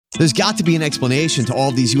There's got to be an explanation to all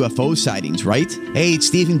of these UFO sightings, right? Hey, it's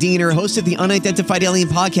Stephen Diener, host of the Unidentified Alien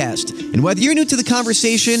Podcast. And whether you're new to the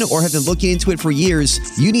conversation or have been looking into it for years,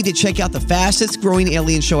 you need to check out the fastest growing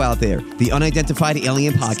alien show out there, the Unidentified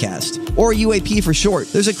Alien Podcast, or UAP for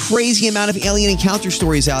short. There's a crazy amount of alien encounter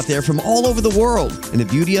stories out there from all over the world. And the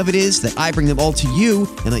beauty of it is that I bring them all to you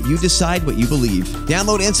and let you decide what you believe.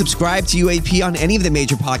 Download and subscribe to UAP on any of the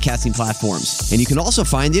major podcasting platforms. And you can also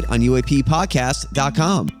find it on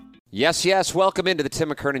UAPpodcast.com. Yes. Welcome into the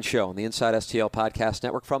Tim McKernan Show on the Inside STL Podcast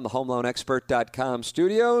Network from the HomeLoanExpert.com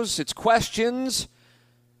studios. It's questions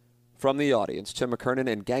from the audience. Tim McKernan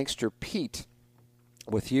and Gangster Pete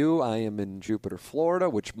with you. I am in Jupiter, Florida,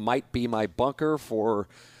 which might be my bunker for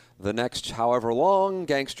the next however long.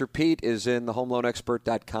 Gangster Pete is in the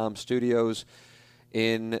HomeLoanExpert.com studios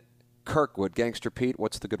in Kirkwood. Gangster Pete,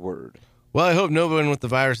 what's the good word? Well, I hope no one with the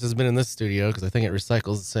virus has been in this studio because I think it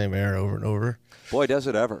recycles the same air over and over. Boy, does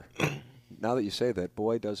it ever. Now that you say that,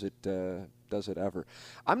 boy, does it ever.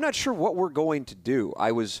 I'm not sure what we're going to do.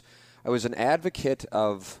 I was an advocate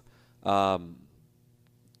of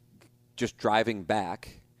just driving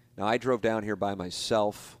back. Now, I drove down here by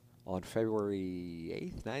myself on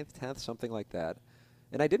February 8th, 9th, 10th, something like that.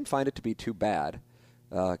 And I didn't find it to be too bad,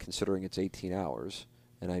 considering it's 18 hours.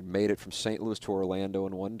 And I made it from St. Louis to Orlando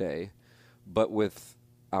in one day. But with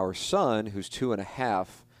our son, who's 2.5,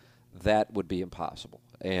 that would be impossible.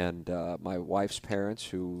 And my wife's parents,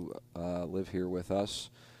 who live here with us,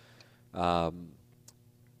 they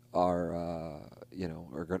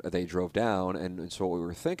drove down. And so what we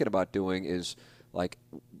were thinking about doing is, like,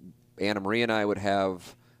 Anna Marie and I would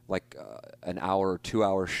have, like, an hour or 2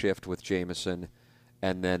 hour shift with Jameson,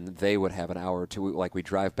 and then they would have an hour or two, like, we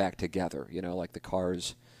drive back together, like the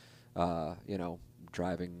cars,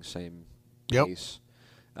 driving same pace.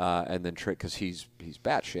 And then because he's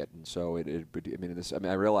batshit, and so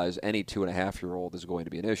I realize any 2.5-year-old is going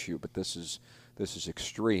to be an issue, but this is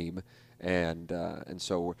extreme, and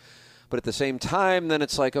so, but at the same time, then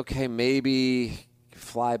it's like, okay, maybe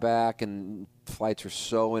fly back, and flights are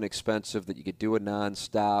so inexpensive that you could do it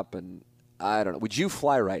nonstop, and I don't know. Would you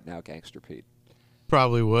fly right now, Gangster Pete?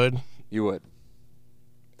 Probably would. You would.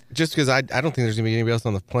 Just because I don't think there's going to be anybody else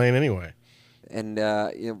on the plane anyway. And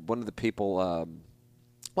one of the people,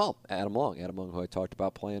 Adam Long, who I talked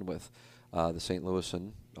about playing with the St.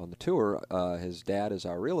 Louisan on the tour, his dad is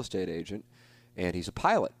our real estate agent, and he's a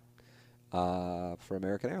pilot for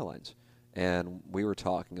American Airlines. And we were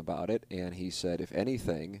talking about it, and he said, if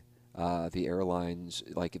anything, the airlines,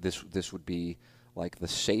 like this would be like the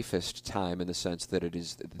safest time in the sense that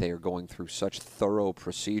they are going through such thorough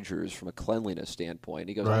procedures from a cleanliness standpoint.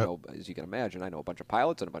 He goes, right. I know, as you can imagine, I know a bunch of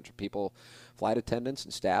pilots and a bunch of people, flight attendants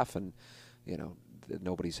and staff, and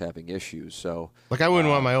nobody's having issues. So, like, I wouldn't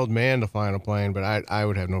want my old man to fly on a plane, but I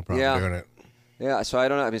would have no problem doing it. Yeah, so I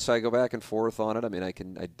don't know. So I go back and forth on it. I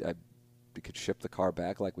could ship the car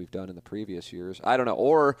back like we've done in the previous years. I don't know.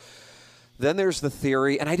 Or then there's the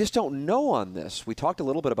theory, and I just don't know on this. We talked a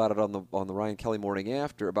little bit about it on the Ryan Kelly Morning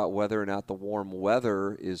After about whether or not the warm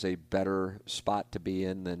weather is a better spot to be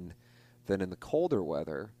in than in the colder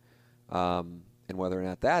weather, and whether or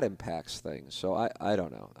not that impacts things. So I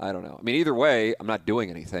don't know. I mean, either way, I'm not doing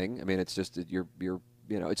anything. I mean, it's just that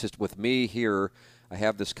it's just with me here. I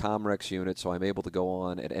have this Comrex unit, so I'm able to go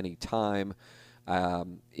on at any time.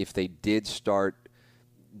 If they did start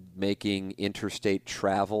making interstate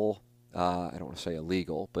travel, I don't want to say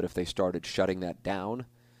illegal, but if they started shutting that down,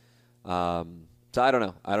 so I don't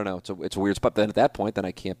know. It's a weird spot. Then at that point, then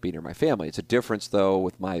I can't be near my family. It's a difference though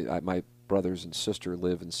with my brothers and sister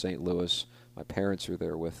live in St. Louis. My parents are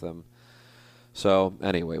there with them. So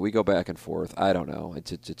anyway, we go back and forth. I don't know.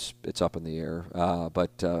 It's up in the air.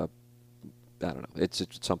 But I don't know. It's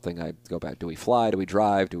something I go back. Do we fly? Do we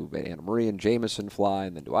drive? Do Anna Marie and Jameson fly?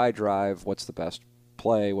 And then do I drive? What's the best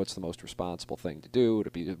play? What's the most responsible thing to do?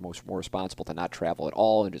 To be more responsible to not travel at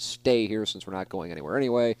all and just stay here since we're not going anywhere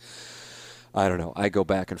anyway. I don't know. I go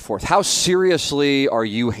back and forth. How seriously are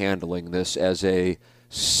you handling this as a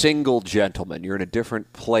single gentleman? You're in a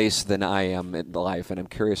different place than I am in life, and I'm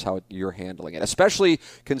curious how you're handling it, especially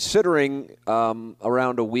considering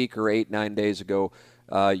around a week or 8-9 days ago,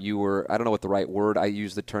 you were, I don't know what the right word, I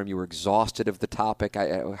use the term, you were exhausted of the topic.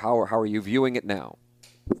 How are you viewing it now?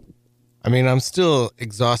 I mean, I'm still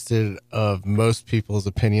exhausted of most people's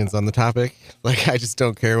opinions on the topic. Like, I just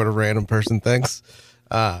don't care what a random person thinks.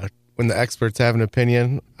 When the experts have an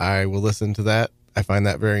opinion, I will listen to that. I find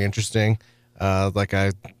that very interesting. Like,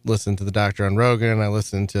 I listened to the doctor on Rogan. I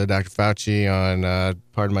listened to Dr. Fauci on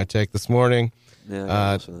Pardon My Take this morning.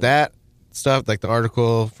 Yeah, that stuff, like the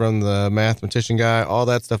article from the mathematician guy, all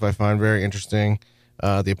that stuff I find very interesting.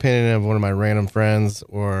 The opinion of one of my random friends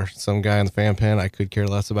or some guy in the fan pen, I could care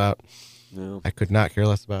less about. No. I could not care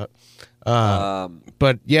less about.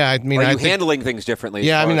 But yeah, I mean, are you handling things differently?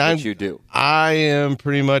 Yeah, as far I mean, as what you do. I am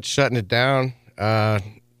pretty much shutting it down.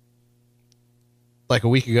 Like a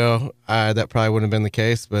week ago, that probably wouldn't have been the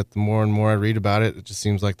case, but the more and more I read about it, it just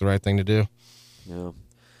seems like the right thing to do. Yeah.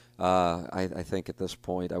 I think at this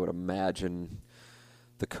point, I would imagine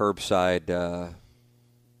the curbside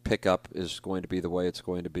pickup is going to be the way it's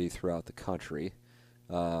going to be throughout the country.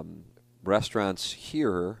 Restaurants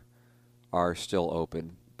here are still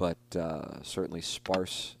open, but certainly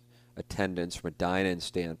sparse attendance from a dine-in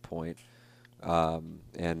standpoint.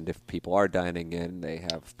 And if people are dining in, they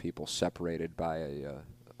have people separated by a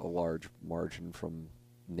large margin from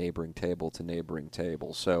neighboring table to neighboring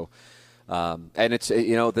table. So, and it's,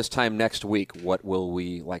 this time next week, what will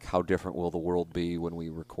we, like, how different will the world be when we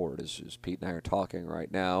record? As Pete and I are talking right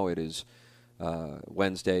now, it is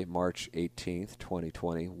Wednesday, March 18th,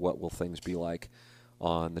 2020. What will things be like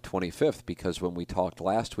on the 25th? Because when we talked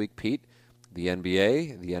last week, Pete, the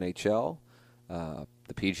NBA, the NHL, the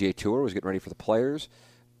PGA Tour was getting ready for the players.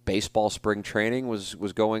 Baseball spring training was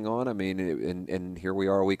going on. I mean, and here we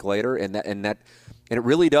are a week later, and it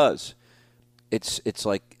really does. It's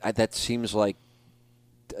like that seems like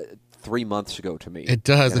 3 months ago to me. It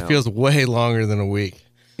does. It feels way longer than a week.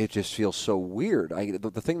 It just feels so weird.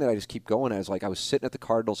 The thing that I just keep going at is, like, I was sitting at the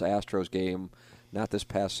Cardinals-Astros game, not this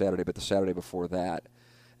past Saturday, but the Saturday before that,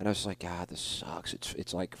 and I was like, God, this sucks.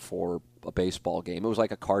 It's like for a baseball game. It was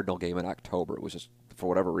like a Cardinal game in October. It was just, for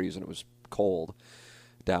whatever reason, it was cold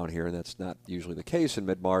down here, and that's not usually the case in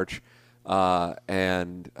mid-March.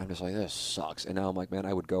 And I'm just like, this sucks. And now I'm like, man,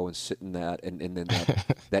 I would go and sit in that, and then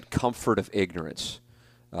that comfort of ignorance,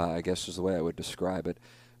 I guess is the way I would describe it,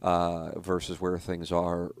 versus where things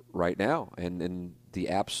are right now, and the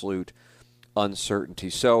absolute uncertainty.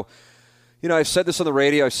 So, I've said this on the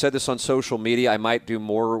radio, I've said this on social media, I might do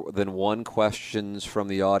more than one questions from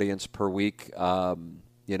the audience per week,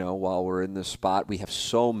 while we're in this spot. We have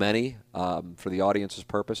so many. For the audience's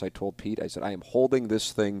purpose, I told Pete, I said, I am holding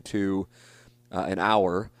this thing to an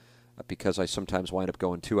hour, because I sometimes wind up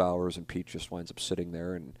going 2 hours, and Pete just winds up sitting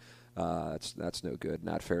there, and that's no good,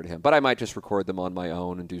 not fair to him. But I might just record them on my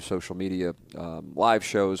own and do social media live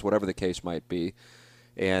shows, whatever the case might be.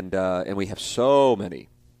 And we have so many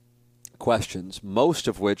questions, most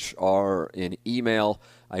of which are in email.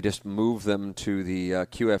 I just move them to the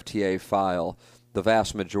QFTA file. The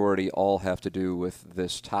vast majority all have to do with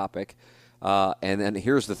this topic. And then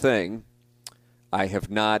here's the thing. I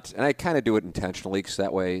have not, and I kind of do it intentionally, because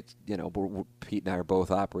that way, Pete and I are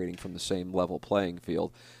both operating from the same level playing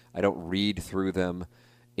field. I don't read through them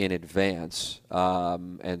in advance,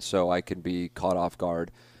 and so I can be caught off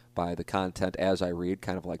guard by the content as I read,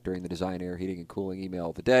 kind of like during the Design, Air, Heating, and Cooling email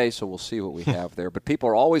of the day. So we'll see what we have there. But people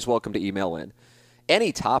are always welcome to email in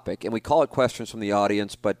any topic, and we call it questions from the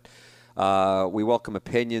audience, but we welcome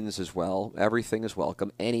opinions as well. Everything is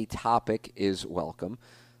welcome. Any topic is welcome.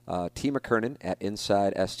 T. McKernan at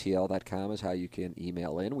InsideSTL.com is how you can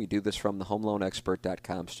email in. We do this from the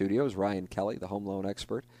HomeLoanExpert.com studios. Ryan Kelly, the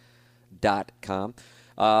HomeLoanExpert.com.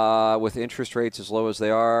 With interest rates as low as they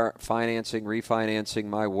are, financing, refinancing,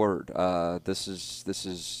 my word. This.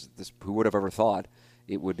 Who would have ever thought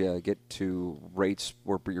it would get to rates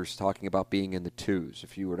where you're talking about being in the twos?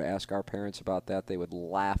 If you were to ask our parents about that, they would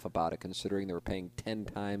laugh about it, considering they were paying 10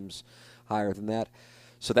 times higher than that.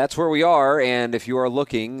 So that's where we are, and if you are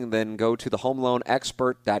looking, then go to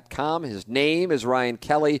thehomeloanexpert.com. His name is Ryan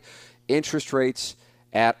Kelly. Interest rates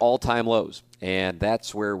at all-time lows, and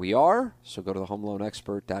that's where we are. So go to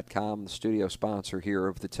thehomeloanexpert.com, the studio sponsor here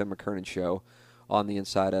of the Tim McKernan Show on the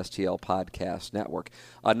Inside STL Podcast Network.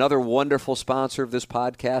 Another wonderful sponsor of this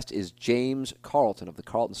podcast is James Carlton of the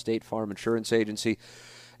Carlton State Farm Insurance Agency.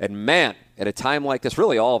 And man, at a time like this,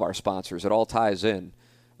 really all of our sponsors, it all ties in.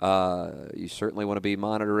 You certainly want to be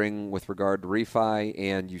monitoring with regard to refi,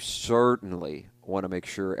 and you certainly want to make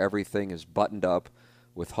sure everything is buttoned up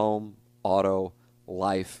with home, auto,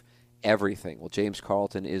 life, everything. Well, James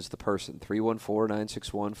Carlton is the person.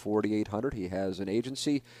 314-961-4800. He has an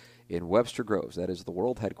agency in Webster Groves. That is the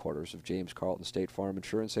world headquarters of James Carlton State Farm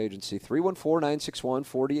Insurance Agency.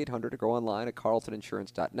 314-961-4800. Go online at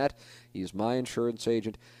carltoninsurance.net. He's my insurance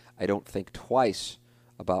agent. I don't think twice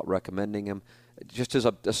about recommending him. Just as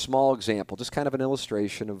a small example, just kind of an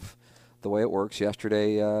illustration of the way it works.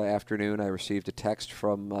 Yesterday afternoon, I received a text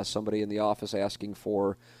from somebody in the office asking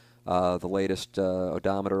for the latest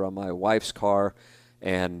odometer on my wife's car,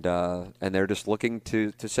 and they're just looking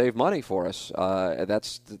to save money for us.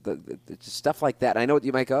 That's stuff like that. And I know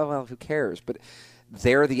you might go, oh, well, who cares? But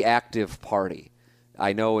they're the active party.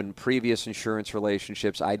 I know in previous insurance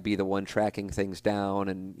relationships, I'd be the one tracking things down,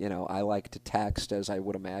 and I like to text, as I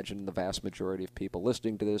would imagine the vast majority of people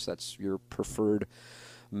listening to this. That's your preferred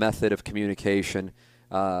method of communication.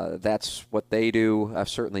 That's what they do.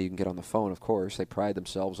 Certainly, you can get on the phone, of course. They pride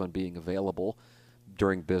themselves on being available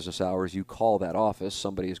during business hours. You call that office,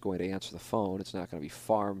 somebody is going to answer the phone. It's not going to be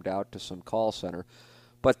farmed out to some call center.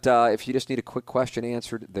 But if you just need a quick question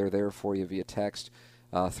answered, they're there for you via text.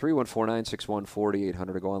 314-961-4800,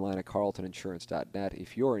 or go online at carltoninsurance.net.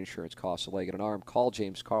 If your insurance costs a leg and an arm, call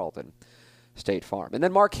James Carlton, State Farm. And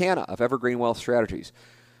then Mark Hanna of Evergreen Wealth Strategies.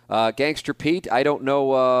 Gangster Pete, I don't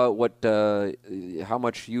know how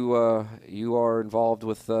much you are involved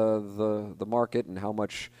with the market and how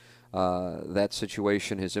much that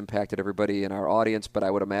situation has impacted everybody in our audience, but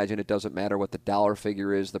I would imagine it doesn't matter what the dollar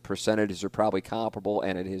figure is. The percentages are probably comparable,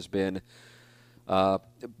 and it has been I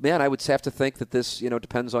would have to think that this,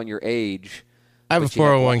 depends on your age. I have a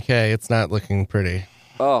 401k. It's not looking pretty.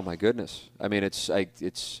 Oh my goodness! I mean, I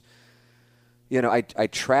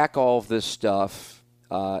track all of this stuff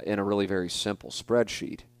in a really very simple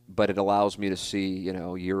spreadsheet, but it allows me to see,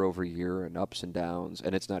 year over year and ups and downs,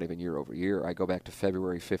 and it's not even year over year. I go back to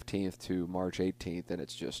February 15th to March 18th, and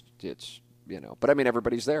it's. But I mean,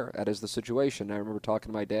 everybody's there. That is the situation. I remember talking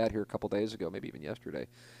to my dad here a couple days ago, maybe even yesterday.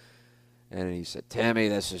 And he said, Timmy,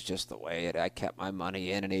 this is just the way it is. I kept my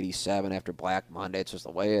money in 87 after Black Monday. It's just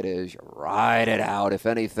the way it is. You ride it out. If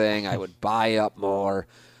anything, I would buy up more.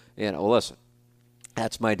 Listen,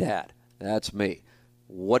 that's my dad. That's me.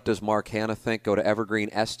 What does Mark Hanna think? Go to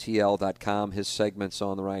evergreenstl.com. His segments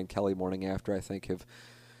on the Ryan Kelly Morning After, I think, have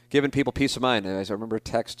given people peace of mind. As I remember a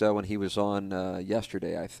text when he was on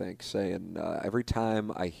yesterday, I think, saying, every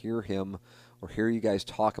time I hear him or hear you guys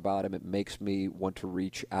talk about him, it makes me want to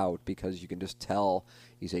reach out, because you can just tell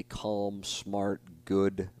he's a calm, smart,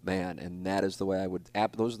 good man. And that is the way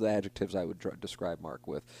those are the adjectives I would describe Mark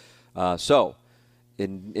with. So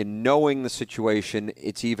in knowing the situation,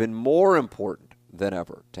 it's even more important than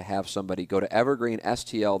ever to have somebody. Go to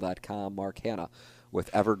evergreenstl.com, Mark Hanna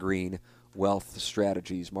with Evergreen Wealth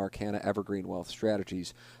Strategies. Mark Hanna, Evergreen Wealth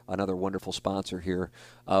Strategies, another wonderful sponsor here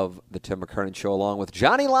of the Tim McKernan Show, along with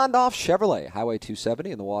Johnny Londoff Chevrolet, Highway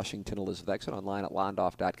 270 and the Washington Elizabeth exit, online at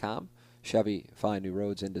londoff.com. Chevy, find new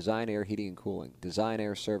roads in Design Air Heating and Cooling.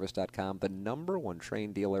 DesignAirService.com, the #1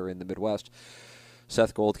 train dealer in the Midwest.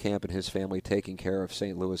 Seth Goldcamp and his family taking care of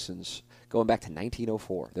St. Louisans going back to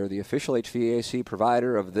 1904. They're the official HVAC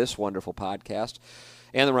provider of this wonderful podcast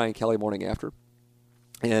and the Ryan Kelly Morning After.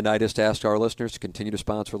 And I just asked our listeners to continue to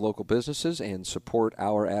sponsor local businesses and support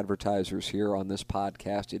our advertisers here on this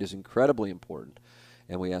podcast. It is incredibly important,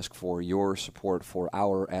 and we ask for your support for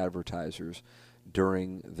our advertisers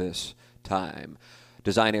during this time.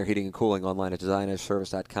 Design Air Heating and Cooling, online at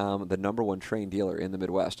designairservice.com, the #1 train dealer in the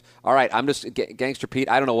Midwest. All right, I'm just, Gangster Pete,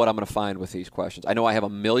 I don't know what I'm going to find with these questions. I know I have a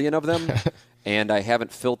million of them, and I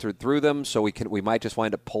haven't filtered through them, so we might just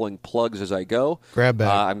wind up pulling plugs as I go. Grab bag.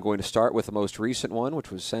 I'm going to start with the most recent one, which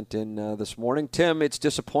was sent in this morning. Tim, it's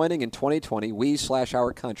disappointing in 2020,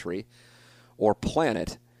 we/our country or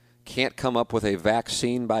planet can't come up with a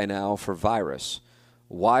vaccine by now for virus.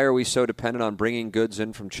 Why are we so dependent on bringing goods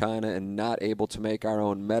in from China and not able to make our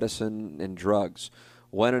own medicine and drugs?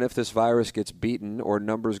 When and if this virus gets beaten or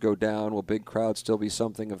numbers go down, will big crowds still be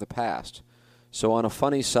something of the past? So on a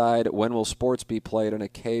funny side, when will sports be played in a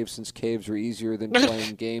cave, since caves are easier than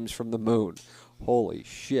playing games from the moon? Holy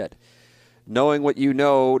shit. Knowing what you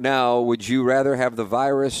know now, would you rather have the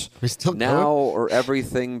virus now or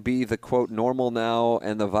everything be the, quote, normal now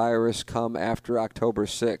and the virus come after October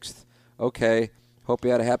 6th? Okay. Hope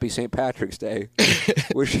you had a happy St. Patrick's Day.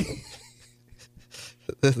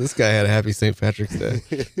 This guy had a happy St. Patrick's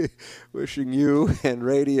Day. Wishing you and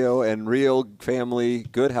radio and real family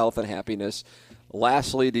good health and happiness.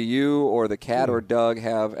 Lastly, do you or the cat or Doug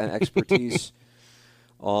have an expertise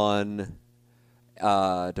on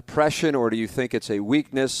depression, or do you think it's a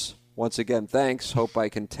weakness? Once again, thanks. Hope I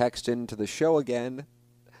can text into the show again.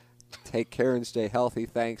 Take care and stay healthy.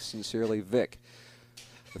 Thanks. Sincerely, Vic.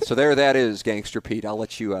 So there that is, Gangster Pete. I'll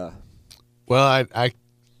let you... Well, I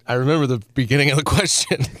remember the beginning of the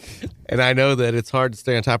question, and I know that it's hard to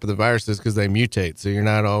stay on top of the viruses because they mutate, so you're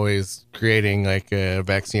not always creating like a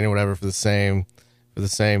vaccine or whatever for the same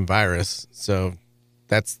virus. So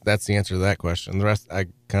that's the answer to that question. The rest, I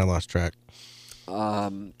kind of lost track.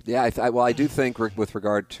 I do think with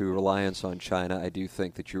regard to reliance on China, I do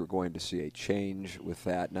think that you're going to see a change with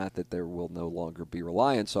that. Not that there will no longer be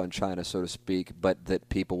reliance on China, so to speak, but that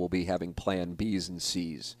people will be having plan Bs and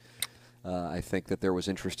Cs. I think that there was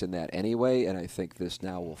interest in that anyway, and I think this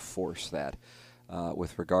now will force that.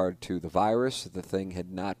 with regard to the virus. The thing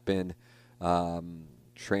had not been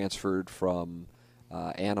transferred from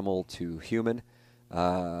animal to human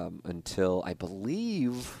until, I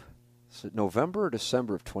believe, November or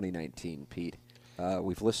December of 2019, Pete.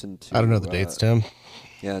 We've listened to... I don't know the dates, Tim.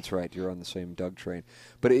 Yeah, that's right. You're on the same Doug train.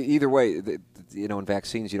 But either way, in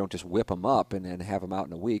vaccines, you don't just whip them up and have them out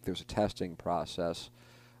in a week. There's a testing process.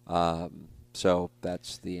 So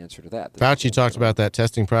that's the answer to that. Fauci talked about that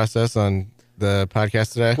testing process on the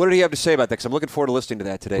podcast today. What did he have to say about that? Because I'm looking forward to listening to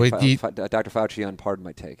that today. Wait, Dr. Fauci on Pardon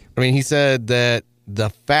My Take. I mean, he said that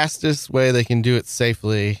the fastest way they can do it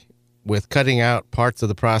safely with cutting out parts of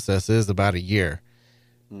the process is about a year.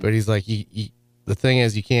 But he's like, the thing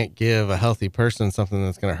is, you can't give a healthy person something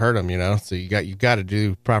that's going to hurt them, So you got to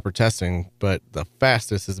do proper testing, but the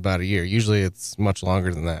fastest is about a year. Usually, it's much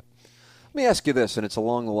longer than that. Let me ask you this, and it's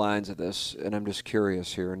along the lines of this, and I'm just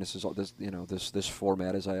curious here. And this is this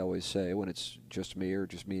format, as I always say, when it's just me or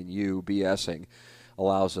just me and you BSing,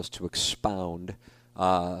 allows us to expound.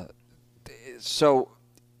 So,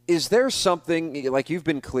 is there something like you've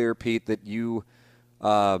been clear, Pete, that you?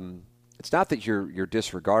 It's not that you're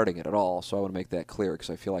disregarding it at all, so I want to make that clear because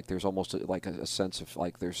I feel like there's almost a sense of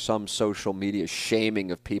like there's some social media shaming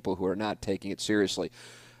of people who are not taking it seriously.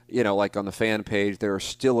 Like on the fan page, there are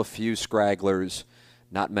still a few scragglers,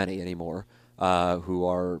 not many anymore, who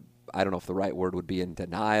are, I don't know if the right word would be in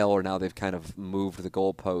denial, or now they've kind of moved the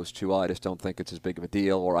goalpost to, I just don't think it's as big of a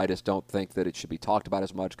deal, or I just don't think that it should be talked about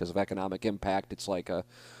as much because of economic impact. It's like a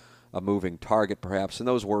moving target, perhaps, and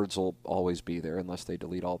those words will always be there unless they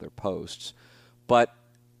delete all their posts. But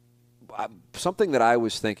something that I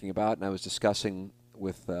was thinking about and I was discussing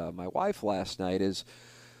with my wife last night is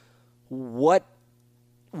what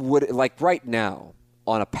would, like right now,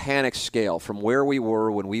 on a panic scale from where we were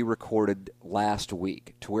when we recorded last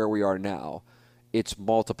week to where we are now, it's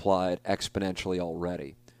multiplied exponentially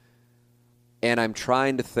already. And I'm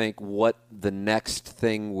trying to think what the next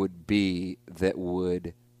thing would be that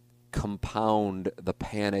would compound the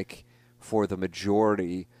panic for the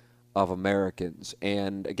majority of Americans.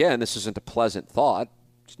 And again, this isn't a pleasant thought.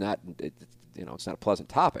 It's not a pleasant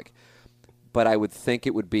topic. But I would think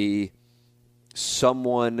it would be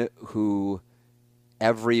someone who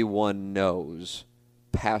everyone knows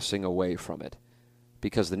passing away from it.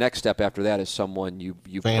 Because the next step after that is someone you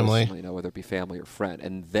family. Personally know, whether it be family or friend.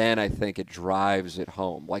 And then I think it drives it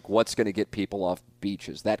home. Like, what's going to get people off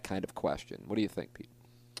beaches? That kind of question. What do you think, Pete?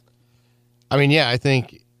 I mean, yeah, I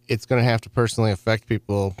think it's going to have to personally affect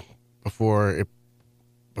people before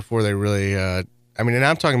they really. And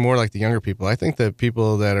I'm talking more like the younger people. I think the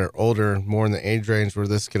people that are older, more in the age range where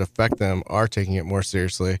this could affect them, are taking it more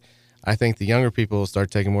seriously. I think the younger people will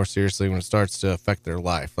start taking it more seriously when it starts to affect their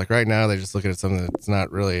life. Like right now, they just look at it as something that's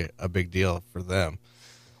not really a big deal for them.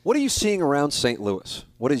 What are you seeing around St. Louis?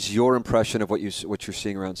 What is your impression of what you're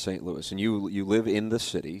seeing around St. Louis? And you live in the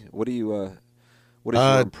city. What is your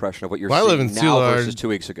impression of what you're seeing now versus 2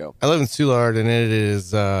 weeks ago? I live in Soulard, and it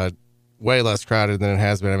is way less crowded than it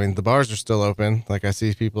has been. I mean, the bars are still open. Like, I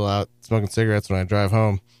see people out smoking cigarettes when I drive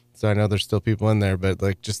home, so I know there's still people in there, but,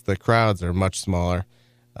 like, just the crowds are much smaller.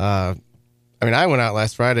 I went out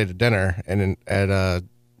last Friday to dinner at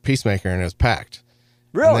Peacemaker, and it was packed.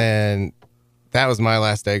 Really? And then that was my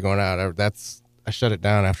last day going out. I shut it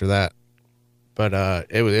down after that. But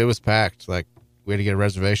it was packed. Like, we had to get a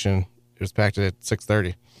reservation. It was packed at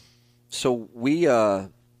 6:30. So we,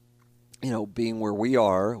 being where we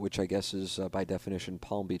are, which I guess is by definition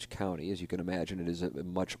Palm Beach County, as you can imagine, it is a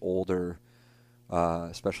much older,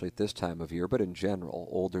 especially at this time of year, but in general,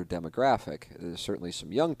 older demographic. There's certainly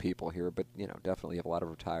some young people here, but definitely have a lot of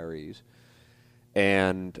retirees,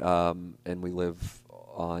 and we live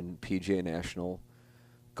on PGA National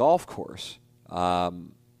Golf Course,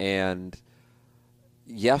 and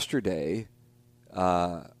yesterday.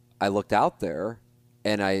 I looked out there,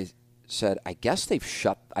 and I said, "I guess they've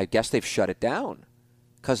shut it down,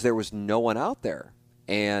 because there was no one out there."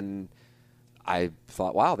 And I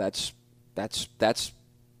thought, "Wow, that's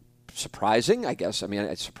surprising." I guess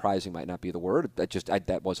surprising might not be the word.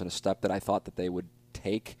 That wasn't a step that I thought that they would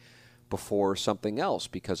take before something else.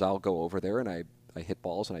 Because I'll go over there and I hit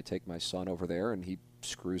balls, and I take my son over there, and he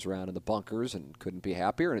screws around in the bunkers, and couldn't be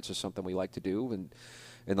happier. And it's just something we like to do in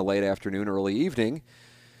the late afternoon, early evening.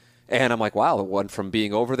 And I'm like, wow, it went from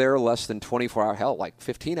being over there less than 24 hours, hell, like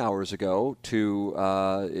 15 hours ago,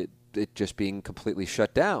 to it just being completely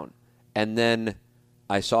shut down. And then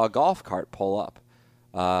I saw a golf cart pull up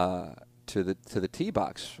to the tee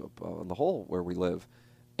box on the hole where we live,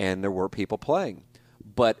 and there were people playing.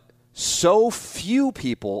 But so few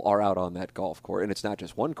people are out on that golf course, and it's not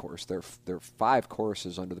just one course. There are 5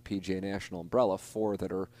 courses under the PGA National umbrella, 4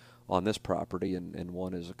 that are on this property, and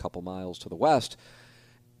one is a couple miles to the west.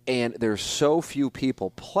 And there's so few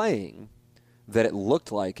people playing that it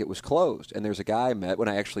looked like it was closed. And there's a guy I met when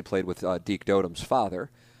I actually played with Deke Dodom's father,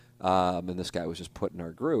 and this guy was just put in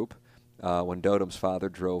our group. When Dodom's father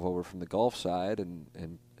drove over from the Gulf side,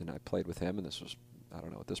 and I played with him, and this was, I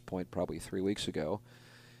don't know, at this point, probably 3 weeks ago.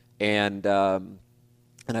 And I,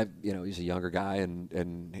 he's a younger guy,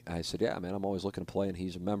 and I said, yeah, man, I'm always looking to play, and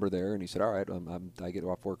he's a member there. And he said, all right, I get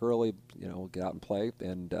off work early, get out and play.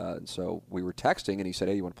 And so we were texting, and he said,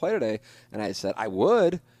 hey, you want to play today? And I said, I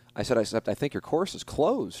would. I said, I think your course is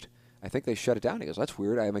closed. I think they shut it down. He goes, that's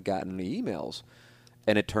weird. I haven't gotten any emails.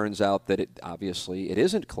 And it turns out that it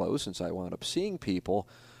isn't closed, since I wound up seeing people.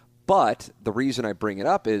 But the reason I bring it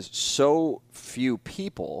up is so few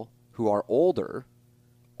people who are older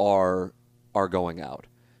are going out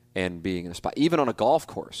and being in a spot, even on a golf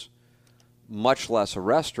course, much less a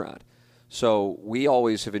restaurant. So we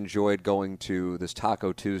always have enjoyed going to this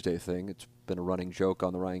Taco Tuesday thing. It's been a running joke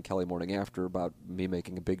on the Ryan Kelly Morning After about me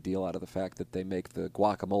making a big deal out of the fact that they make the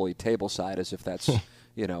guacamole tableside, as if that's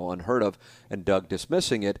unheard of, and Doug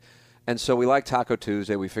dismissing it. And so we like Taco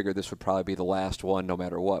Tuesday. We figured this would probably be the last one, no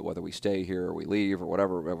matter what, whether we stay here or we leave or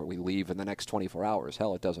whatever we leave in the next 24 hours.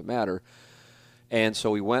 Hell, it doesn't matter. And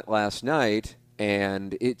so we went last night,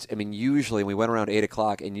 and usually we went around 8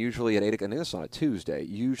 o'clock, and usually at 8 o'clock, and this is on a Tuesday,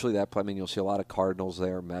 usually you'll see a lot of Cardinals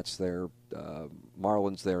there, Mets there,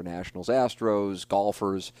 Marlins there, Nationals, Astros,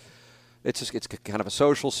 golfers. It's kind of a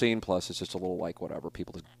social scene, plus it's just a little like whatever,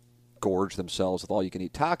 people just gorge themselves with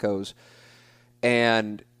all-you-can-eat tacos.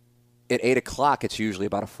 And at 8 o'clock, it's usually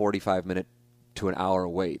about a 45-minute to an hour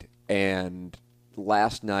wait. And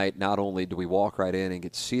last night, not only do we walk right in and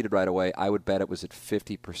get seated right away, I would bet it was at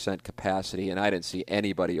 50% capacity, and I didn't see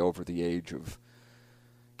anybody over the age of,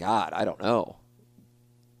 God, I don't know,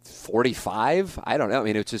 45? I don't know. I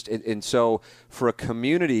mean, it's just, and so for a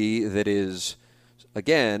community that is,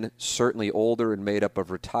 again, certainly older and made up of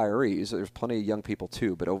retirees, there's plenty of young people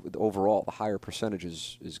too, but overall, the higher percentage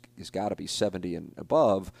is got to be 70 and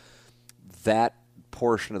above. That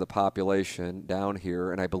portion of the population down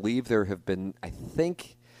here, and I believe there have been, there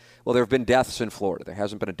have been deaths in Florida. There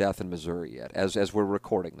hasn't been a death in Missouri yet, as we're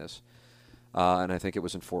recording this. And I think it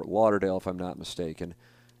was in Fort Lauderdale, if I'm not mistaken,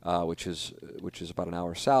 which is about an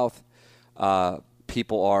hour south.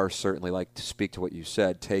 People are certainly, like, to speak to what you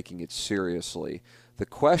said, taking it seriously. The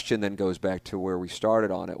question then goes back to where we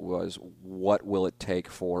started on it, was what will it take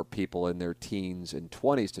for people in their teens and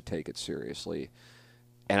 20s to take it seriously?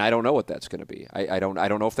 And I don't know what that's going to be. I don't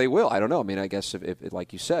know if they will. I don't know. I mean, I guess if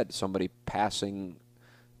like you said, somebody passing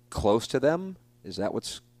close to them, is that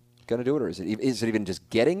what's going to do it, or is it even just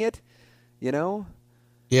getting it?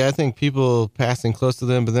 Yeah, I think people passing close to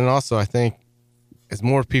them, but then also I think as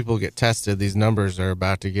more people get tested, these numbers are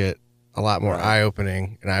about to get a lot more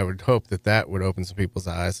eye-opening, and I would hope that would open some people's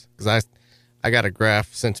eyes. Because I got a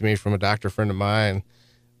graph sent to me from a doctor friend of mine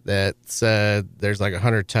that said there's like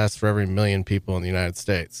 100 tests for every 1 million people in the United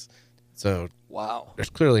States. So wow, there's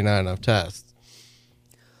clearly not enough tests.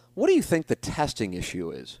 What do you think the testing issue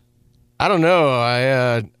is? I don't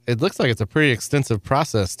know. It looks like it's a pretty extensive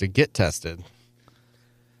process to get tested.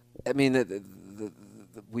 I mean,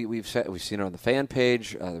 we've seen it on the fan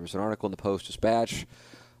page. There was an article in the Post-Dispatch.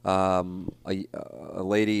 A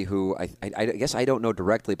lady who I guess I don't know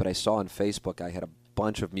directly, but I saw on Facebook. I had a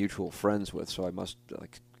bunch of mutual friends with, so I must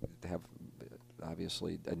have,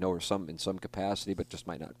 obviously, I know her in some capacity, but just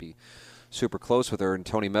might not be super close with her. And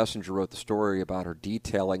Tony Messenger wrote the story about her,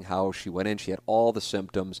 detailing how she went in. She had all the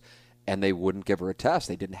symptoms, and they wouldn't give her a test.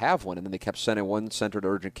 They didn't have one. And then they kept sending one center to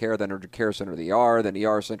urgent care, then urgent care center to the ER, then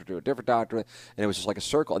ER center to a different doctor. And it was just like a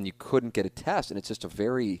circle, and you couldn't get a test. And it's just a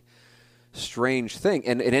very strange thing.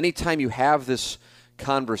 And any time you have this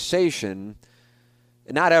conversation,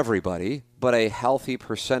 not everybody, but a healthy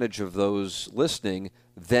percentage of those listening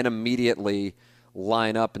then immediately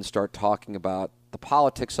line up and start talking about the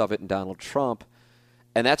politics of it and Donald Trump.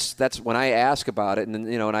 And that's when I ask about it, and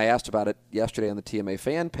and I asked about it yesterday on the TMA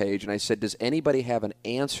fan page, and I said, does anybody have an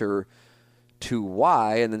answer to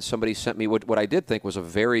why? And then somebody sent me what I did think was a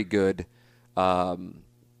very good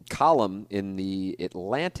column in the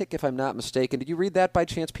Atlantic, if I'm not mistaken. Did you read that by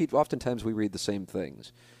chance, Pete? Oftentimes we read the same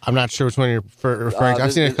things. I'm not sure which one you're referring to.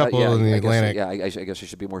 I've seen a couple in the Atlantic. I guess I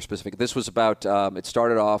should be more specific. This was about, it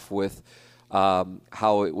started off with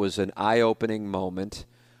how it was an eye-opening moment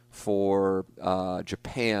for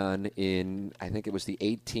Japan in, I think it was the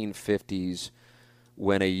 1850s,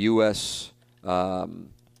 when a U.S.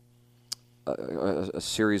 a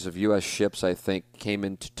series of U.S. ships, I think, came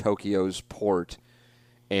into Tokyo's port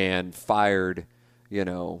and fired,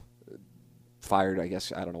 I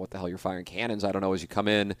guess, I don't know what the hell you're firing, cannons, I don't know, as you come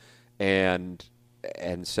in, and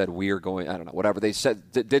said, we are going, I don't know, whatever. They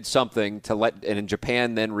said, did something to and in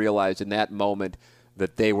Japan then realized in that moment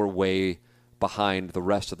that they were way behind the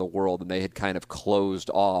rest of the world, and they had kind of closed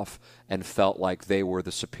off and felt like they were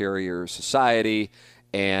the superior society.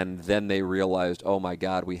 And then they realized, oh my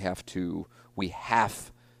God, we have to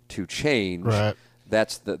change. Right.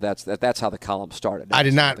 That's how the column started. I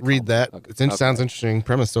did not read that. Okay. It sounds interesting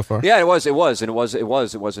premise so far. Yeah, it was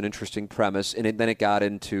an interesting premise, and then it got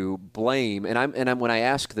into blame. And I'm when I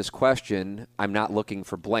ask this question, I'm not looking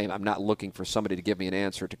for blame. I'm not looking for somebody to give me an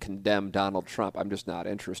answer to condemn Donald Trump. I'm just not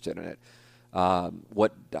interested in it.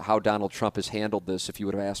 How Donald Trump has handled this. If you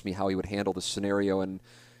would have asked me how he would handle this scenario in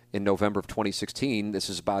November of 2016, this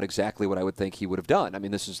is about exactly what I would think he would have done. I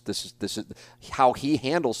mean, this is how he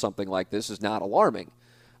handles something like this is not alarming.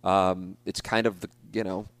 It's kind of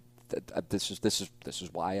this is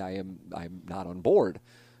why I'm not on board,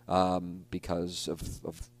 because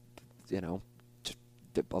of just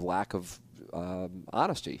a lack of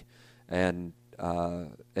honesty and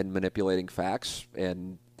manipulating facts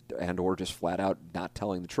and or just flat out not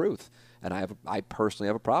telling the truth. And I personally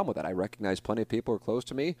have a problem with that. I recognize plenty of people who are close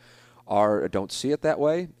to me don't see it that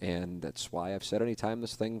way, and that's why I've said anytime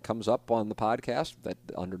this thing comes up on the podcast that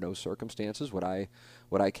under no circumstances would I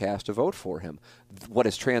cast a vote for him. What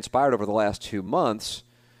has transpired over the last 2 months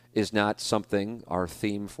is not something, our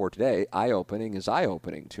theme for today, eye-opening, is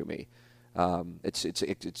eye-opening to me. It's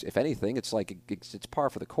if anything, it's like it's par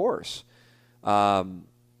for the course.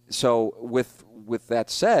 So with that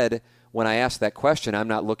said, when I ask that question, I'm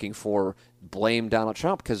not looking for blame Donald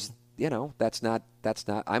Trump, because that's not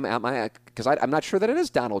I'm not sure that it is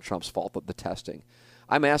Donald Trump's fault of the testing.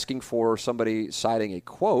 I'm asking for somebody citing a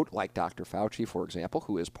quote like Dr. Fauci, for example,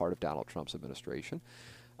 who is part of Donald Trump's administration,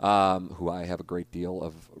 who I have a great deal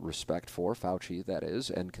of respect for, Fauci that is,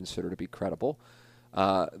 and consider to be credible,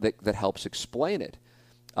 that helps explain it.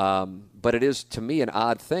 But it is, to me, an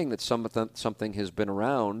odd thing that something has been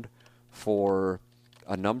around for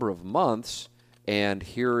a number of months, and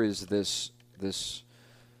here is this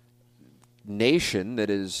nation that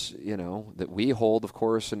is, that we hold, of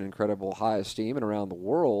course, in incredible high esteem, and around the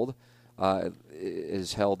world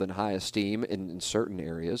is held in high esteem in certain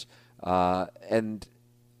areas, and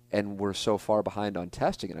we're so far behind on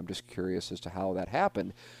testing, and I'm just curious as to how that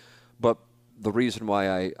happened. But the reason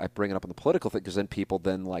why I bring it up on the political thing, because then people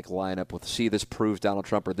then line up with, see, this proves Donald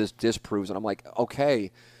Trump or this disproves, and I'm like,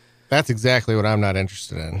 okay. That's exactly what I'm not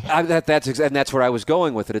interested in. And that's where I was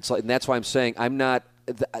going with it. And that's why I'm saying I'm not.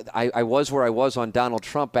 I was where I was on Donald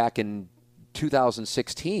Trump back in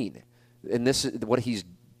 2016, and this is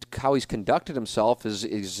how he's conducted himself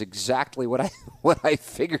is exactly what I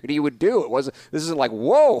figured he would do. This isn't like,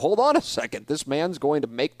 whoa, hold on a second, this man's going to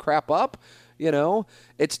make crap up.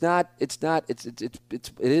 It's not. It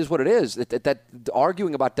is what it is. That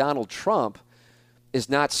arguing about Donald Trump is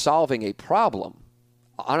not solving a problem.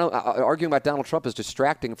 Arguing about Donald Trump is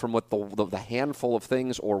distracting from what the handful of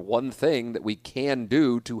things or one thing that we can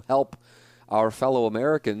do to help our fellow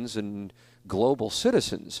Americans and global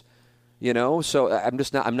citizens. So I'm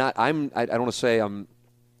just not. I don't want to say I'm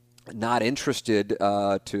not interested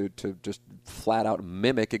to just flat out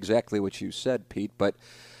mimic exactly what you said, Pete. But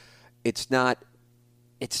it's not.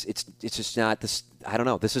 It's just not this. I don't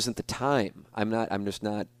know. This isn't the time. I'm just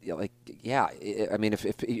not I mean, if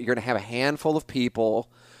you're going to have a handful of people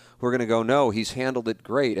who are going to go, no, he's handled it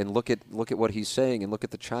great, and look at what he's saying, and look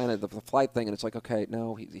at the flight thing, and it's like, okay,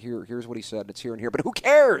 no, here's what he said. It's here and here, but who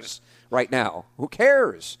cares right now? Who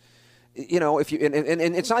cares? If you and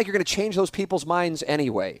it's not like you're going to change those people's minds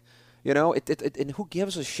anyway. And who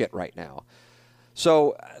gives a shit right now?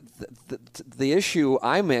 So the issue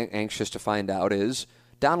I'm anxious to find out is,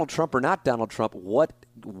 Donald Trump or not Donald Trump,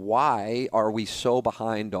 why are we so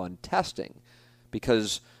behind on testing?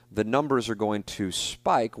 Because the numbers are going to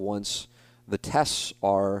spike once the tests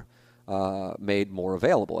are made more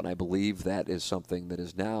available, and I believe that is something that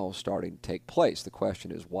is now starting to take place. The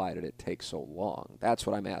question is, why did it take so long? That's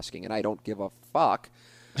what I'm asking, and I don't give a fuck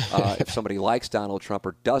if somebody likes Donald Trump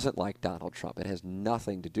or doesn't like Donald Trump. It has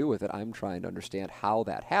nothing to do with it. I'm trying to understand how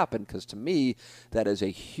that happened, because to me, that is a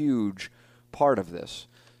huge part of this.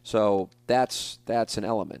 So that's an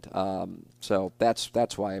element. So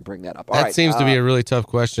that's why I bring that up. That seems to be a really tough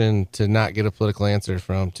question to not get a political answer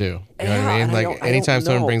from, too. You know what I mean? Like, anytime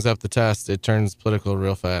someone brings up the test, it turns political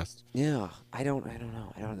real fast. Yeah. I don't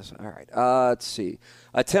know. All right. Let's see.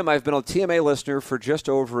 Tim, I've been a TMA listener for just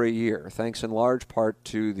over a year, thanks in large part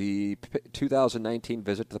to the 2019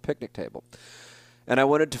 visit to the picnic table. And I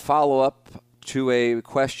wanted to follow up to a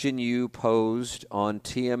question you posed on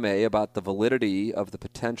TMA about the validity of the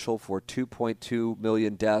potential for 2.2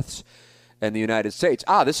 million deaths in the United States.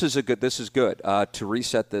 This is good. To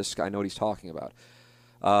reset this, I know what he's talking about.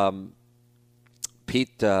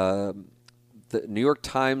 Pete, the New York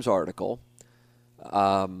Times article,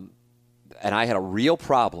 and I had a real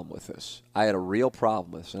problem with this. And I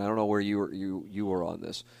don't know where you were on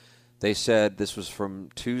this. They said this was from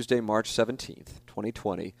Tuesday, March 17th,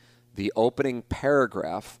 2020. The opening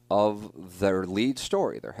paragraph of their lead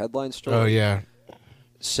story, their headline story,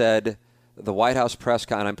 said the White House press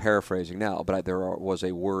conference, and I'm paraphrasing now, but there was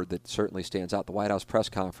a word that certainly stands out, the White House press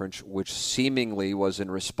conference, which seemingly was in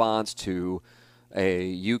response to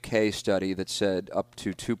a UK study that said up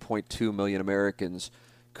to 2.2 million Americans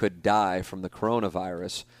could die from the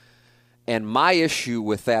coronavirus. And my issue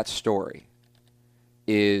with that story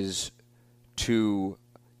is to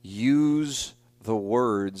use the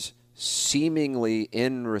words seemingly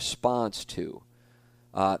in response to.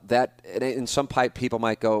 That, and some people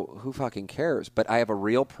might go, who fucking cares? But I have a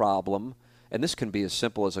real problem, and this can be as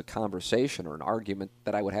simple as a conversation or an argument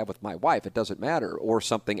that I would have with my wife. It doesn't matter. Or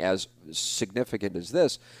something as significant as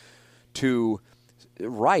this, to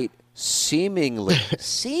write seemingly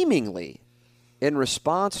in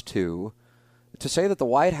response to say that the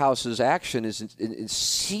White House's action is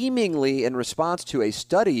seemingly in response to a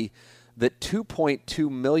study that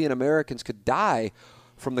 2.2 million Americans could die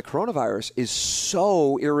from the coronavirus is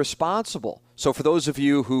so irresponsible. So for those of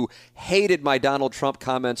you who hated my Donald Trump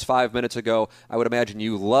comments 5 minutes ago, I would imagine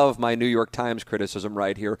you love my New York Times criticism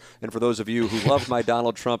right here. And for those of you who loved my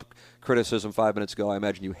Donald Trump criticism 5 minutes ago, I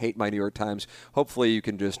imagine you hate my New York Times. Hopefully you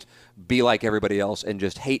can just be like everybody else and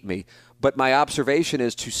just hate me. But my observation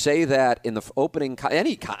is to say that in the opening,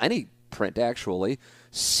 any print actually,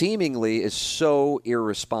 seemingly is so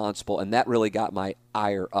irresponsible, and that really got my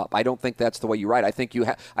ire up. I don't think that's the way you write. I think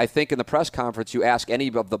I think in the press conference you ask any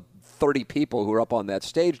of the 30 people who are up on that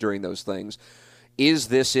stage during those things, is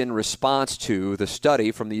this in response to the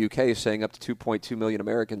study from the UK saying up to 2.2 million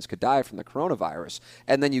Americans could die from the coronavirus?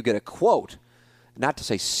 And then you get a quote, not to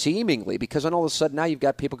say seemingly, because then all of a sudden now you've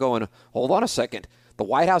got people going, hold on a second. The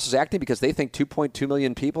White House is acting because they think 2.2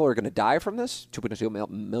 million people are going to die from this? 2.2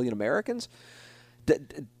 million Americans?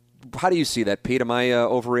 How do you see that, Pete? Am I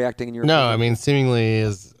overreacting in your opinion? I mean, seemingly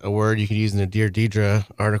is a word you could use in a Dear Deidre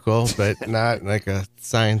article, but not like a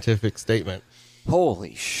scientific statement.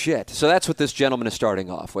 Holy shit. So that's what this gentleman is starting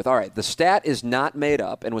off with. All right, the stat is not made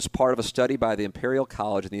up and was part of a study by the Imperial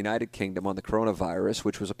College in the United Kingdom on the coronavirus,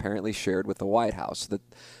 which was apparently shared with the White House.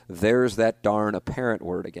 There's that darn apparent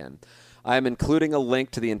word again. I am including a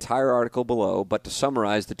link to the entire article below, but to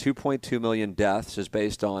summarize, the 2.2 million deaths is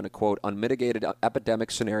based on a, quote, unmitigated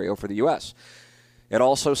epidemic scenario for the U.S. It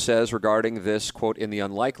also says regarding this, quote, in the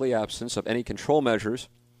unlikely absence of any control measures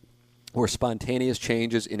or spontaneous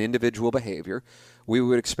changes in individual behavior, we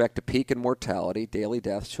would expect a peak in mortality, daily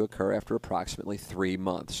deaths, to occur after approximately 3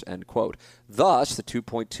 months, end quote. Thus, the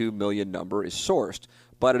 2.2 million number is sourced,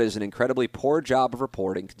 but it is an incredibly poor job of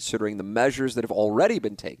reporting considering the measures that have already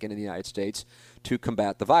been taken in the United States to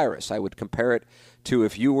combat the virus. I would compare it to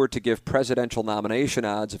if you were to give presidential nomination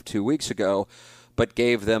odds of 2 weeks ago, but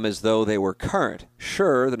gave them as though they were current.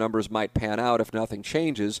 Sure, the numbers might pan out if nothing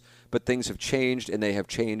changes, but things have changed, and they have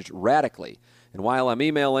changed radically. And while I'm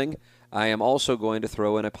emailing, I am also going to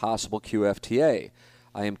throw in a possible QFTA.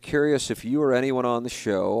 I am curious if you or anyone on the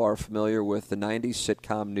show are familiar with the 90s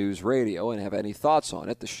sitcom News Radio and have any thoughts on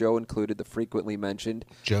it. The show included the frequently mentioned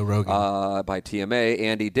Joe Rogan by TMA,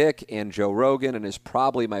 Andy Dick, and Joe Rogan, and is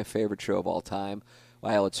probably my favorite show of all time.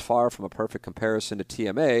 While it's far from a perfect comparison to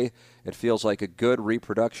TMA, it feels like a good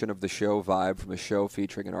reproduction of the show vibe from a show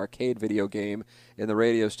featuring an arcade video game in the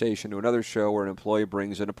radio station to another show where an employee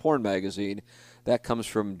brings in a porn magazine. That comes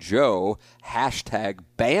from Joe,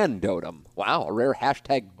 #Bandotum. Wow, a rare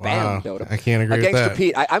 #Bandotum. Wow, I can't agree with that. Gangster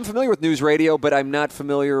Pete, I'm familiar with News Radio, but I'm not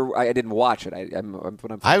familiar. I didn't watch it. I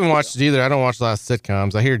haven't watched it either. I don't watch a lot of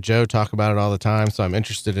sitcoms. I hear Joe talk about it all the time, so I'm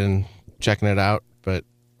interested in checking it out. But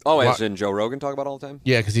as in Joe Rogan talk about it all the time?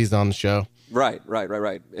 Yeah, because he's on the show. Right.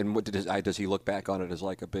 And what does he look back on it as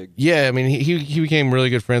like a big? Yeah, I mean, he became really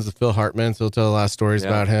good friends with Phil Hartman, so he'll tell a lot of stories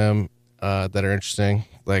about him that are interesting.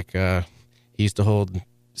 Like he used to hold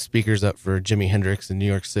speakers up for Jimi Hendrix in New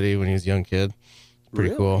York City when he was a young kid.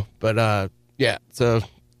 Pretty cool. But yeah, so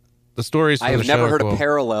the stories. I have never heard a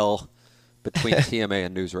parallel between TMA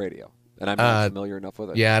and News Radio, and I'm not familiar enough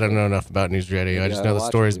with it. Yeah, I don't know enough about News Radio. I just know the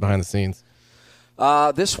stories behind the scenes.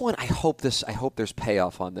 This one, I hope there's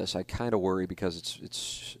payoff on this. I kind of worry because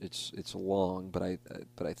it's long, but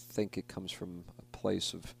I think it comes from a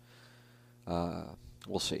place of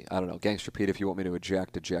we'll see. I don't know. Gangster Pete, if you want me to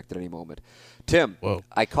eject at any moment. Tim, Whoa.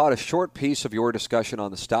 I caught a short piece of your discussion on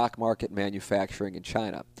the stock market manufacturing in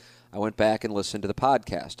China. I went back and listened to the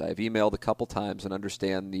podcast. I've emailed a couple times and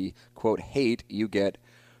understand the, quote, hate you get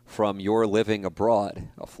from your living abroad.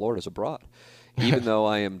 Oh, Florida's abroad. Even though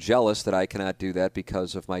I am jealous that I cannot do that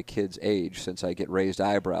because of my kid's age, since I get raised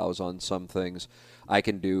eyebrows on some things I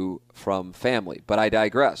can do from family. But I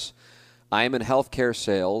digress. I am in healthcare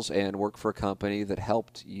sales and work for a company that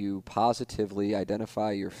helped you positively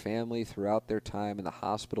identify your family throughout their time in the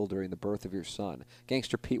hospital during the birth of your son.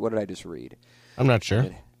 Gangster Pete, what did I just read? I'm not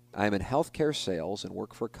sure. I'm in healthcare sales and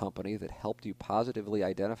work for a company that helped you positively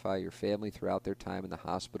identify your family throughout their time in the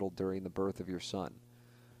hospital during the birth of your son.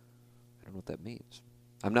 I don't know what that means.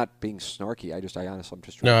 I'm not being snarky. I'm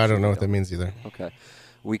just. No, I don't know what that means either. Okay.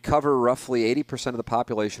 We cover roughly 80% of the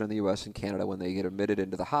population in the U.S. and Canada when they get admitted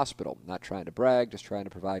into the hospital. Not trying to brag, just trying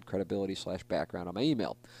to provide credibility/background on my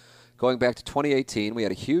email. Going back to 2018, we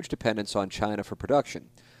had a huge dependence on China for production.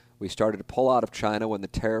 We started to pull out of China when the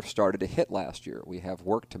tariffs started to hit last year. We have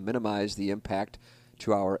worked to minimize the impact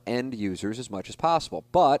to our end users as much as possible,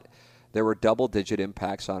 but there were double-digit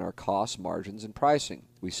impacts on our costs, margins, and pricing.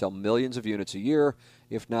 We sell millions of units a year,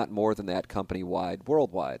 if not more than that company-wide,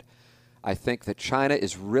 worldwide. I think that China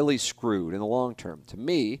is really screwed in the long term. To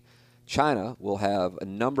me, China will have a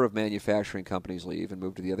number of manufacturing companies leave and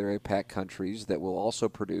move to the other APAC countries that will also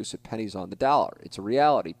produce at pennies on the dollar. It's a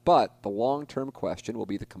reality, but the long-term question will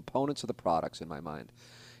be the components of the products in my mind.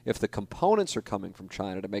 If the components are coming from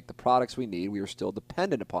China to make the products we need, we are still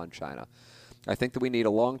dependent upon China. I think that we need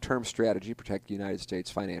a long-term strategy to protect the United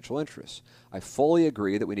States' financial interests. I fully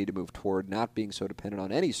agree that we need to move toward not being so dependent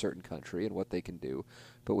on any certain country and what they can do,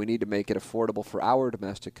 but we need to make it affordable for our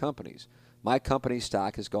domestic companies. My company's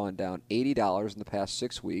stock has gone down $80 in the past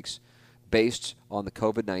 6 weeks based on the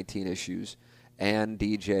COVID-19 issues and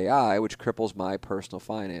DJI, which cripples my personal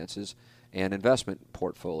finances and investment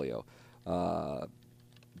portfolio.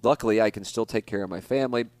 Luckily, I can still take care of my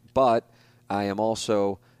family, but I am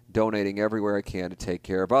also donating everywhere I can to take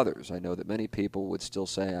care of others. I know that many people would still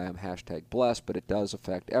say I am #blessed, but it does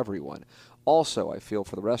affect everyone. Also, I feel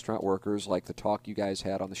for the restaurant workers like the talk you guys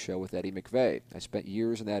had on the show with Eddie McVeigh. I spent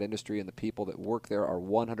years in that industry, and the people that work there are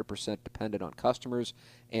 100% dependent on customers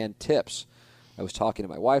and tips. I was talking to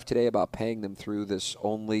my wife today about paying them through this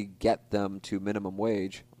only get them to minimum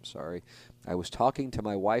wage. I was talking to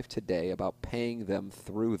my wife today about paying them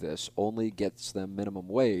through this only gets them minimum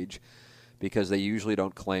wage because they usually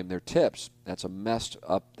don't claim their tips. That's a missed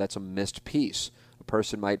piece. A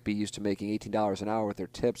person might be used to making $18 an hour with their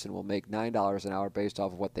tips and will make $9 an hour based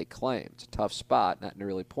off of what they claim. It's a tough spot. Not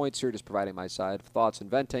really points here, just providing my side of thoughts and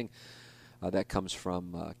venting. That comes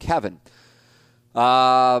from Kevin.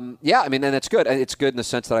 And that's good. It's good in the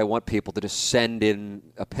sense that I want people to just send in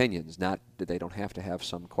opinions, not that they don't have to have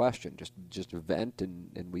some question. Just vent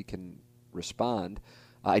and we can respond.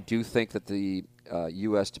 I do think that the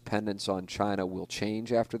U.S. dependence on China will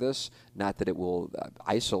change after this. Not that it will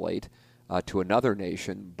isolate to another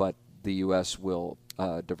nation, but the U.S. will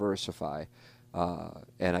diversify.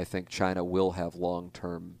 And I think China will have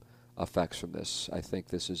long-term effects from this. I think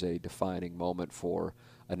this is a defining moment for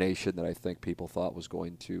a nation that I think people thought was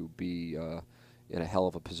going to be in a hell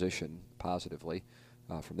of a position, positively,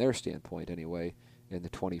 from their standpoint anyway, in the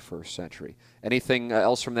 21st century. Anything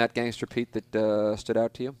else from that, Gangster Pete, that stood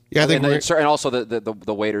out to you? Yeah, I think and also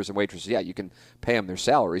the waiters and waitresses. Yeah, you can pay them their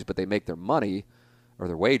salaries, but they make their money, or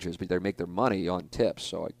their wages, but they make their money on tips.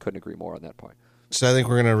 So I couldn't agree more on that point. So I think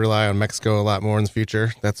we're going to rely on Mexico a lot more in the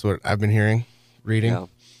future. That's what I've been hearing, reading.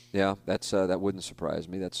 Yeah. That's that wouldn't surprise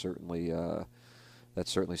me. That's certainly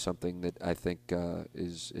something that I think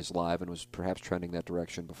is live and was perhaps trending that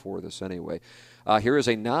direction before this anyway. Here is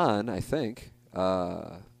a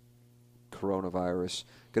coronavirus.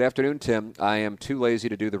 Good afternoon, Tim. I am too lazy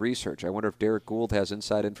to do the research. I wonder if Derek Gould has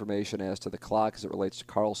inside information as to the clock as it relates to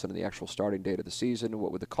Carlson and the actual starting date of the season.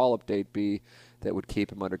 What would the call-up date be that would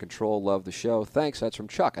keep him under control? Love the show. Thanks. That's from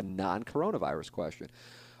Chuck, a non-coronavirus question.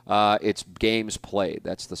 It's games played.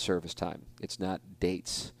 That's the service time. It's not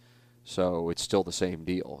dates. So it's still the same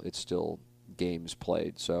deal. It's still games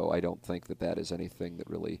played. So I don't think that is anything that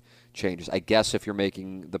really changes. I guess if you're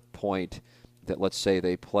making the point that, let's say,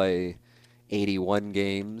 they play 81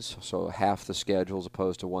 games, so half the schedule as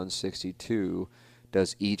opposed to 162,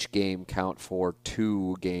 does each game count for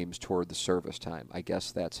 2 games toward the service time? I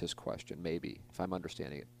guess that's his question, maybe, if I'm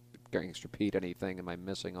understanding it. Gangster Pete, anything am I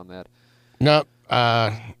missing on that? No,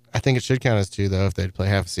 I think it should count as 2, though, if they'd play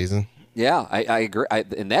half a season. Yeah, I agree.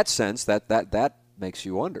 In that sense, that makes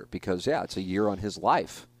you wonder because, it's a year on his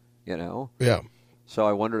life, Yeah. So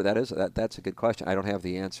I wonder, that's a good question. I don't have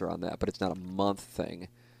the answer on that, but it's not a month thing.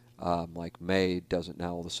 Like May doesn't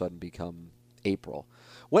now all of a sudden become April.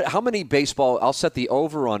 How many baseball – I'll set the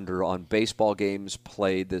over-under on baseball games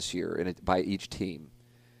played this year by each team.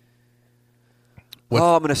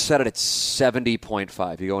 I'm going to set it at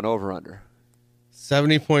 70.5. You going over or under?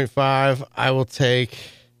 70.5. I will take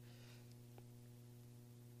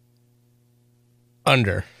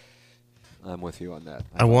under. I'm with you on that.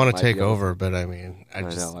 I want to take over, but I mean, I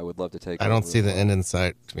know. I would love to take over. I don't see the end in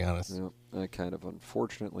sight, to be honest. I kind of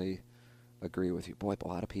unfortunately agree with you. Boy, a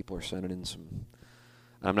lot of people are sending in some.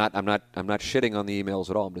 I'm not shitting on the emails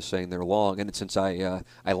at all. I'm just saying they're long, and since I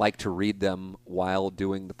like to read them while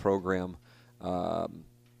doing the program, we're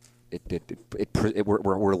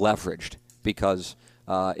leveraged because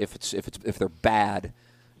if they're bad,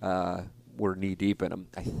 we're knee deep in them.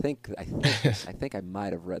 I think I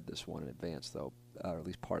might have read this one in advance though, or at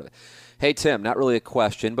least part of it. Hey Tim, not really a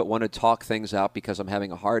question, but want to talk things out because I'm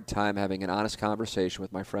having a hard time having an honest conversation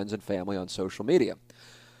with my friends and family on social media.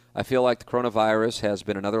 I feel like the coronavirus has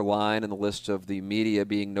been another line in the list of the media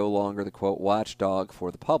being no longer the, quote, watchdog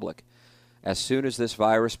for the public. As soon as this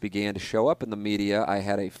virus began to show up in the media, I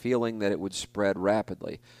had a feeling that it would spread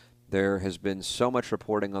rapidly. There has been so much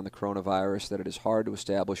reporting on the coronavirus that it is hard to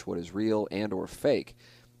establish what is real and or fake.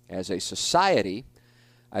 As a society,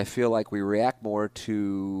 I feel like we react more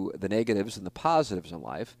to the negatives than the positives in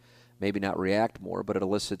life. Maybe not react more, but it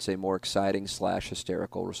elicits a more exciting /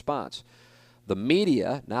 hysterical response. The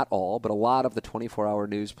media, not all, but a lot of the 24-hour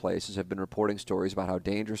news places have been reporting stories about how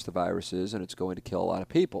dangerous the virus is and it's going to kill a lot of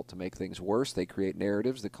people. To make things worse, they create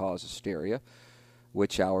narratives that cause hysteria,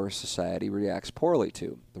 which our society reacts poorly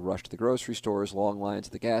to. The rush to the grocery stores, long lines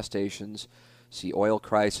at the gas stations, see oil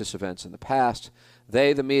crisis events in the past.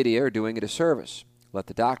 They, the media, are doing a disservice. Let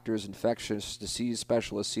the doctors, infectious disease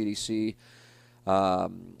specialists, CDC,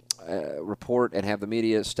 report and have the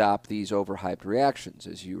media stop these overhyped reactions.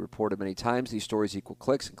 As you reported many times, these stories equal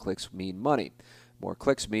clicks, and clicks mean money. More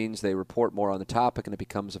clicks means they report more on the topic, and it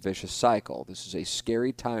becomes a vicious cycle. This is a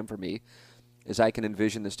scary time for me, as I can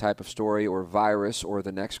envision this type of story or virus or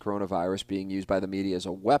the next coronavirus being used by the media as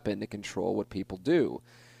a weapon to control what people do.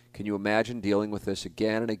 Can you imagine dealing with this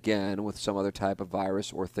again and again with some other type of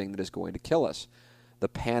virus or thing that is going to kill us? The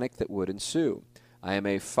panic that would ensue. I am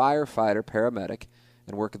a firefighter paramedic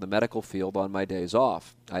and work in the medical field on my days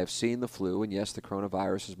off. I have seen the flu, and yes, the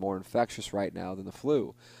coronavirus is more infectious right now than the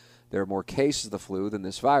flu. There are more cases of the flu than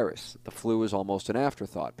this virus. The flu is almost an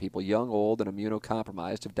afterthought. People young, old, and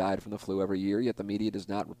immunocompromised have died from the flu every year, yet the media does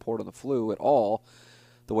not report on the flu at all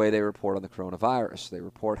the way they report on the coronavirus. They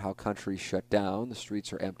report how countries shut down, the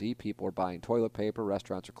streets are empty, people are buying toilet paper,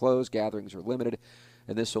 restaurants are closed, gatherings are limited,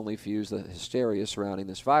 and this only fuels the hysteria surrounding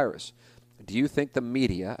this virus. Do you think the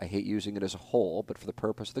media, I hate using it as a whole, but for the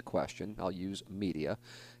purpose of the question, I'll use media,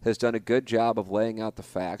 has done a good job of laying out the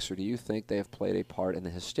facts, or do you think they have played a part in the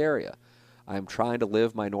hysteria? I am trying to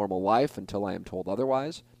live my normal life until I am told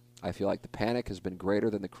otherwise. I feel like the panic has been greater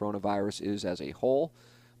than the coronavirus is as a whole.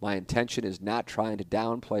 My intention is not trying to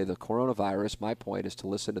downplay the coronavirus. My point is to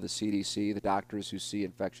listen to the CDC, the doctors who see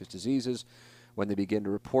infectious diseases. When they begin to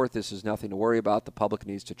report this is nothing to worry about, the public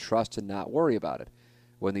needs to trust and not worry about it.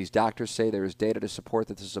 When these doctors say there is data to support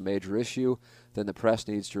that this is a major issue, then the press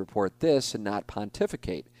needs to report this and not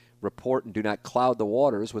pontificate. Report and do not cloud the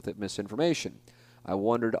waters with misinformation. I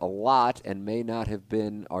wandered a lot and may not have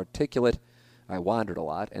been articulate.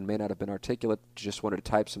 Just wanted to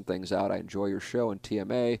type some things out. I enjoy your show and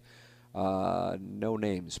TMA. No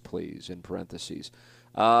names, please, in parentheses.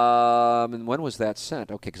 And when was that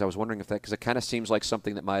sent? Okay, because I was wondering if that, because it kind of seems like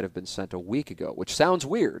something that might have been sent a week ago, which sounds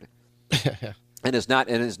weird. And is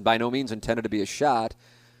by no means intended to be a shot.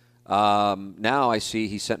 Now I see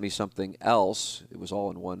he sent me something else. It was all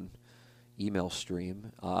in one email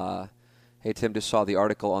stream. Hey, Tim, just saw the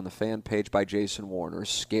article on the fan page by Jason Warner.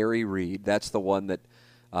 Scary read. That's the one that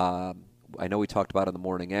I know we talked about in the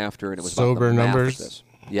morning after, and it was sober about the numbers. Math of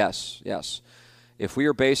this. Yes. If we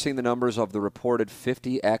are basing the numbers of the reported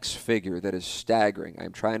 50x figure, that is staggering.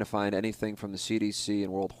 I'm trying to find anything from the CDC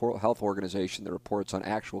and World Health Organization that reports on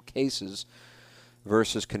actual cases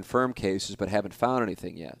versus confirmed cases, but haven't found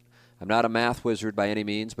anything yet. I'm not a math wizard by any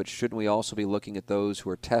means, but shouldn't we also be looking at those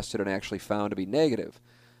who are tested and actually found to be negative?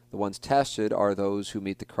 The ones tested are those who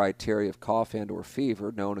meet the criteria of cough and or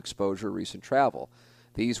fever, known exposure, recent travel.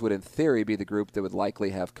 These would in theory be the group that would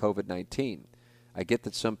likely have COVID-19. I get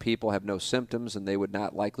that some people have no symptoms and they would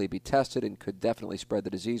not likely be tested and could definitely spread the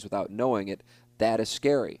disease without knowing it. That is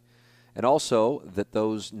scary. And also that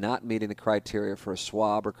those not meeting the criteria for a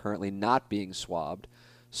swab are currently not being swabbed.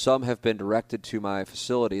 Some have been directed to my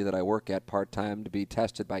facility that I work at part-time to be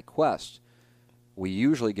tested by Quest. We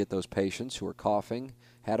usually get those patients who are coughing,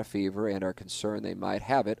 had a fever, and are concerned they might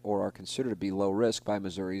have it or are considered to be low risk by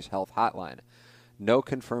Missouri's health hotline. No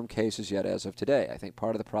confirmed cases yet as of today. I think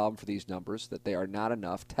part of the problem for these numbers is that they are not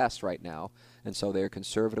enough tests right now, and so they are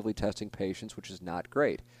conservatively testing patients, which is not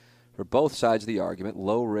great. For both sides of the argument,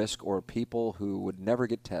 low risk or people who would never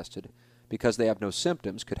get tested because they have no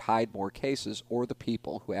symptoms could hide more cases, or the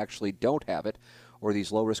people who actually don't have it, or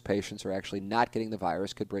these low-risk patients are actually not getting the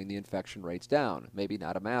virus, could bring the infection rates down. Maybe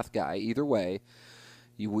not a math guy. Either way,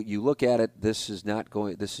 you look at it, this is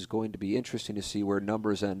going to be interesting to see where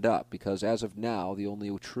numbers end up, because as of now, the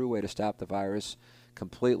only true way to stop the virus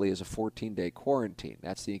completely is a 14-day quarantine.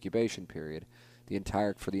 That's the incubation period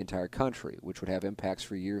for the entire country, which would have impacts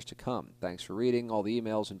for years to come. Thanks for reading all the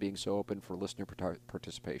emails and being so open for listener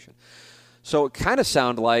participation. So it kind of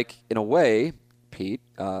sounded like, in a way, Pete,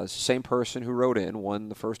 same person who wrote in.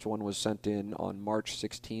 The first one was sent in on March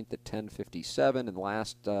 16th at 10:57, and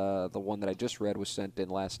the one that I just read was sent in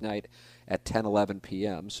last night at 10:11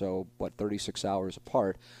 p.m., so, 36 hours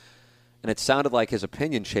apart. And it sounded like his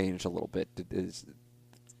opinion changed a little bit.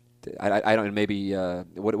 I don't, maybe,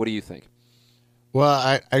 what do you think? Well,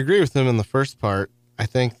 I agree with him in the first part. I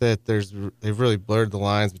think that they've really blurred the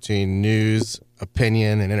lines between news,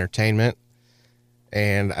 opinion, and entertainment.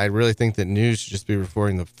 And I really think that news should just be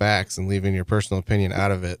reporting the facts and leaving your personal opinion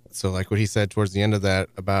out of it. So like what he said towards the end of that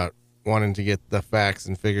about wanting to get the facts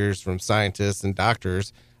and figures from scientists and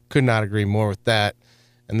doctors, could not agree more with that.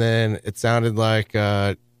 And then it sounded like,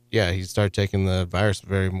 he started taking the virus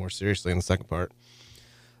very more seriously in the second part.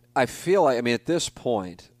 I feel like, at this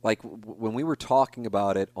point, like when we were talking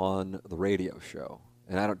about it on the radio show,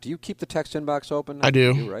 and do you keep the text inbox open? I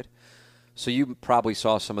do. You, right? So you probably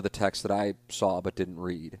saw some of the text that I saw but didn't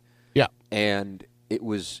read. Yeah. And it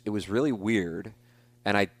was really weird,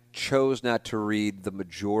 and I chose not to read the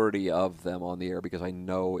majority of them on the air because I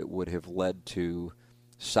know it would have led to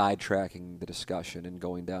sidetracking the discussion and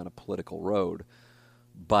going down a political road.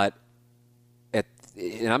 But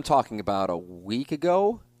and I'm talking about a week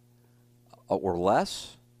ago or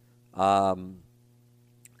less, when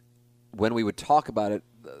we would talk about it,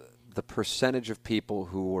 the percentage of people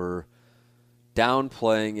who were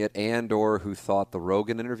downplaying it and or who thought the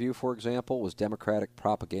Rogan interview, for example, was Democratic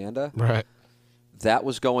propaganda. Right. That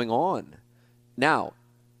was going on. Now,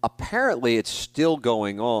 apparently it's still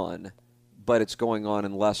going on, but it's going on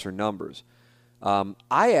in lesser numbers.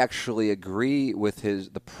 I actually agree with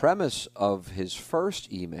the premise of his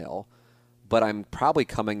first email, but I'm probably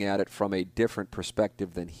coming at it from a different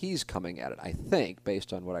perspective than he's coming at it, I think,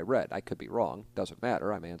 based on what I read. I could be wrong. Doesn't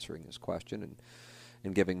matter. I'm answering his question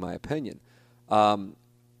and giving my opinion.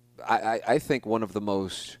 I think one of the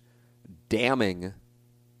most damning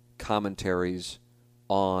commentaries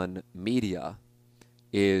on media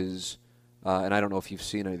is, and I don't know if you've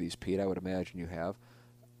seen any of these, Pete, I would imagine you have,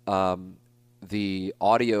 the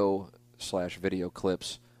audio/video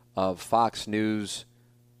clips of Fox News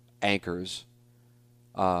anchors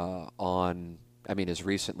as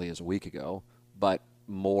recently as a week ago, but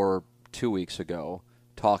more 2 weeks ago,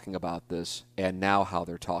 talking about this, and now how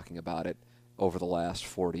they're talking about it over the last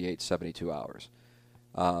 48, 72 hours.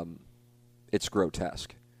 It's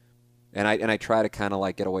grotesque. And I try to kind of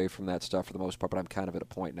like get away from that stuff for the most part, but I'm kind of at a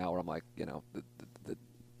point now where I'm like,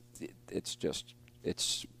 it's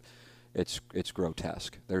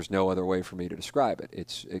grotesque. There's no other way for me to describe it.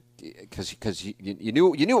 Because you knew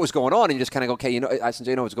what was going on, and you just kind of go, okay, since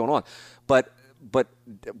you know what's going on. But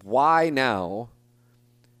why now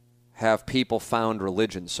have people found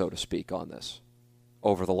religion, so to speak, on this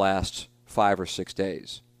over the last 5 or 6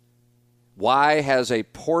 days? Why has a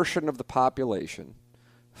portion of the population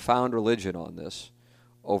found religion on this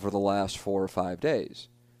over the last 4 or 5 days?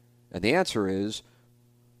 And the answer is,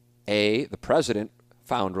 A, the president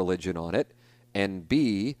found religion on it, and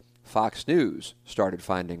B, Fox News started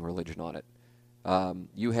finding religion on it.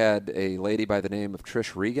 You had a lady by the name of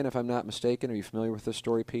Trish Regan, if I'm not mistaken. Are you familiar with this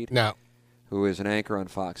story, Pete? No. Who is an anchor on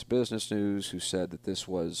Fox Business News, who said that this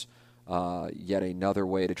was yet another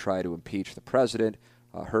way to try to impeach the president.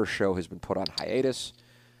 Her show has been put on hiatus.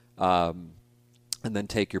 And then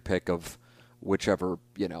take your pick of whichever,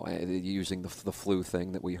 using the flu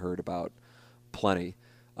thing that we heard about plenty.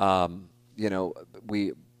 I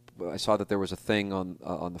saw that there was a thing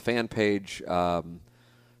on the fan page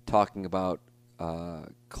talking about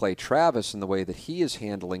Clay Travis and the way that he is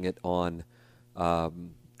handling it on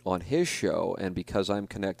on his show, and because I'm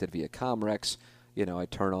connected via Comrex, I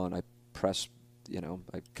turn on, I press,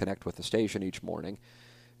 I connect with the station each morning,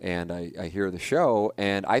 and I hear the show,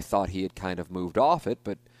 and I thought he had kind of moved off it,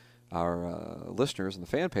 but our listeners and the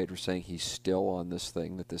fan page were saying he's still on this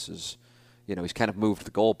thing, that this is, he's kind of moved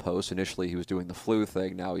the goalposts. Initially he was doing the flu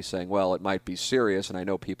thing. Now he's saying, well, it might be serious, and I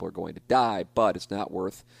know people are going to die, but it's not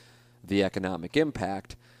worth the economic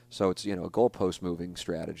impact. So it's, a goalpost moving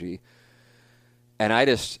strategy. And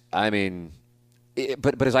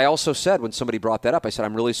but as I also said when somebody brought that up, I said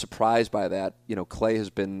I'm really surprised by that. Clay he's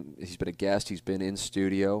been a guest. He's been in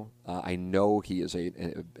studio. I know he is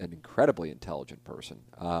an incredibly intelligent person.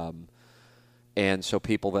 And so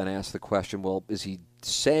people then ask the question, well, is he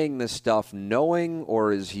saying this stuff knowing,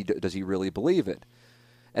 or does he really believe it?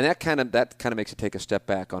 And that kind of makes it take a step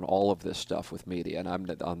back on all of this stuff with media. And I'm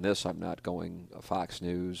not going Fox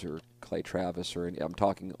News or Clay Travis I'm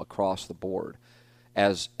talking across the board,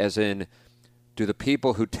 as in, do the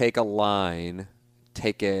people who take a line,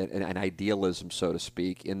 take an idealism, so to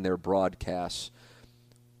speak, in their broadcasts,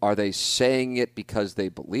 are they saying it because they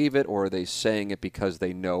believe it, or are they saying it because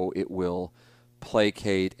they know it will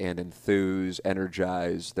placate and enthuse,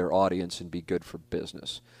 energize their audience and be good for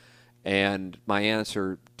business? And my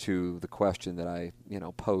answer to the question that I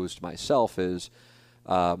posed myself is,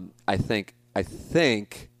 I think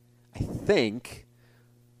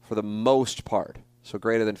for the most part, so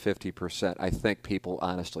greater than 50%, I think people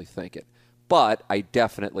honestly think it. But I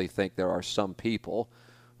definitely think there are some people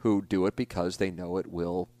who do it because they know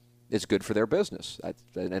it's good for their business.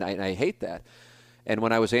 And I hate that. And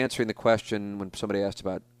when I was answering the question, when somebody asked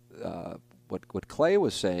about what Clay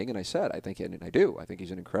was saying, and I said, I think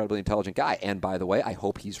he's an incredibly intelligent guy. And by the way, I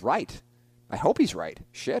hope he's right. I hope he's right.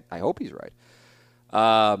 I hope he's right.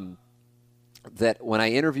 That when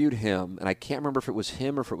I interviewed him, and I can't remember if it was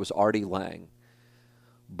him or if it was Artie Lang,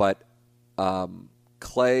 but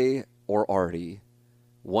Clay or Artie,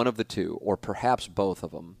 one of the two, or perhaps both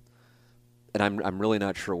of them, and I'm really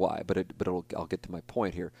not sure why, but I'll get to my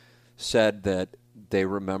point here, said that they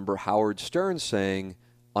remember Howard Stern saying,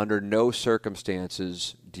 under no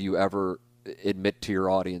circumstances do you ever admit to your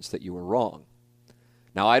audience that you were wrong.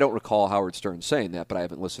 Now, I don't recall Howard Stern saying that, but I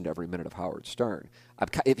haven't listened to every minute of Howard Stern.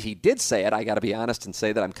 If he did say it, I got to be honest and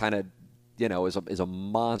say that I'm kind of, as a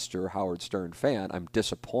monster Howard Stern fan, I'm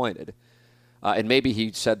disappointed. And maybe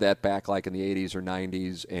he said that back like in the 80s or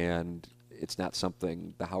 90s, and it's not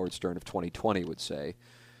something the Howard Stern of 2020 would say.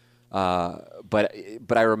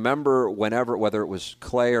 But I remember whether it was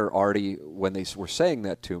Clay or Artie, when they were saying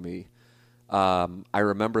that to me, I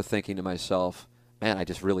remember thinking to myself, man, I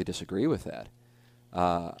just really disagree with that.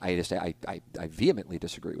 I vehemently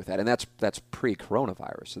disagree with that, and that's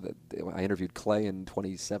pre-coronavirus. So that I interviewed Clay in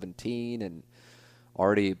 2017 and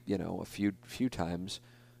Artie, a few times,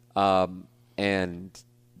 and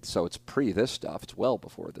so it's pre this stuff. It's well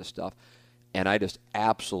before this stuff. And I just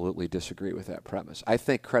absolutely disagree with that premise. I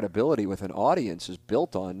think credibility with an audience is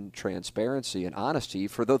built on transparency and honesty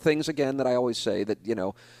for the things, again, that I always say that,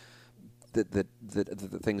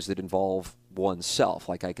 the things that involve oneself.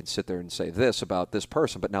 Like I could sit there and say this about this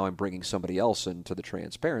person, but now I'm bringing somebody else into the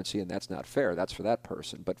transparency, and that's not fair. That's for that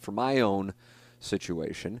person. But for my own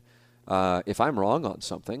situation, if I'm wrong on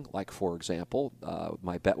something, like, for example,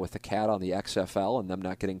 my bet with the Cat on the XFL and them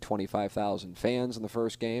not getting 25,000 fans in the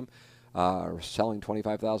first game, or selling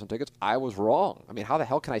 25,000 tickets, I was wrong. I mean, how the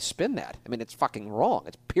hell can I spin that? I mean, it's fucking wrong.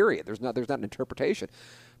 It's period. There's not an interpretation.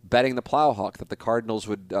 Betting the Plowhawk that the Cardinals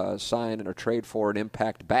would sign or trade for an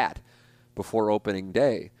impact bat before opening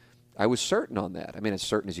day, I was certain on that. I mean, as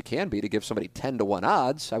certain as you can be to give somebody 10-1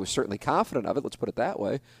 odds. I was certainly confident of it, let's put it that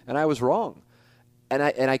way, and I was wrong. And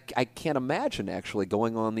I can't imagine actually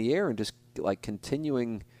going on the air and just like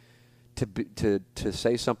continuing to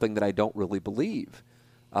say something that I don't really believe.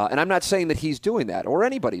 And I'm not saying that he's doing that or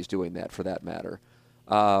anybody's doing that for that matter.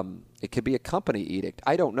 It could be a company edict.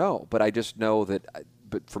 I don't know, but I just know that.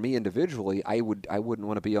 But for me individually, I wouldn't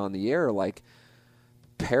want to be on the air like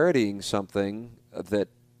parodying something that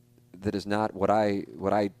is not what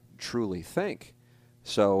I truly think.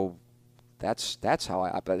 So that's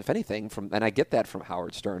how but if anything, and I get that from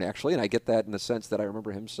Howard Stern actually, and I get that in the sense that I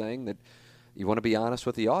remember him saying that you want to be honest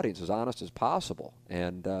with the audience, as honest as possible,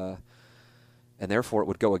 and therefore it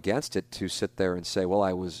would go against it to sit there and say, well,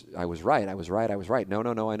 I was right.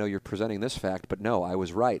 No, I know you're presenting this fact, but no, I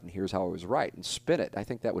was right, and here's how I was right, and spin it. I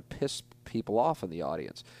think that would piss people off in the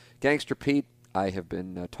audience. Gangster Pete, I have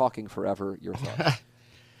been talking forever. Your thoughts?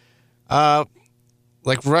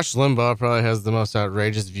 Like Rush Limbaugh probably has the most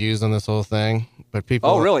outrageous views on this whole thing, but people.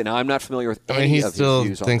 Oh, really? Now I'm not familiar with. Any he of still his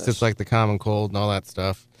views thinks on this. it's like the common cold and all that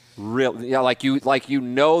stuff. Really? Yeah, like you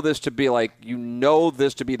know this to be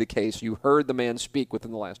the case. You heard the man speak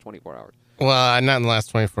within the last 24 hours. Well, not in the last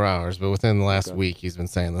 24 hours, but within the last week, he's been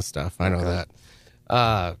saying this stuff. I know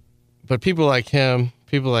that. But people like him,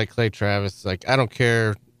 people like Clay Travis, like, I don't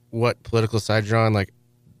care what political side you're on, like,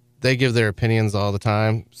 they give their opinions all the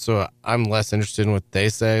time. So I'm less interested in what they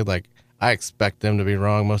say. Like, I expect them to be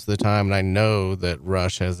wrong most of the time, and I know that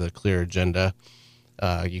Rush has a clear agenda.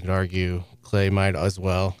 You can argue Clay might as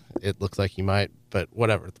well. It looks like he might, but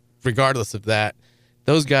whatever. Regardless of that,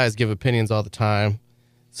 those guys give opinions all the time.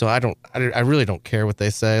 So I really don't care what they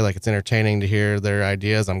say. Like, it's entertaining to hear their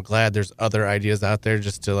ideas. I'm glad there's other ideas out there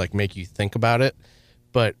just to, like, make you think about it.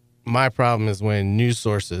 But my problem is when news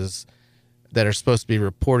sources that are supposed to be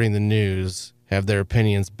reporting the news have their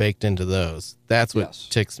opinions baked into those. That's what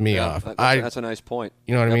ticks me off. That's a nice point.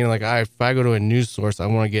 You know what I mean? Like, if I go to a news source, I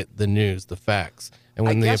want to get the news, the facts. And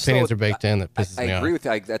when the opinions are baked in, that pisses me off. I agree with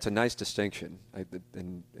you. That's a nice distinction,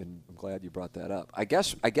 and I'm glad you brought that up. I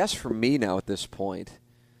guess for me now at this point,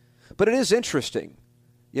 but it is interesting.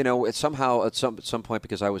 You know, it's somehow at some point,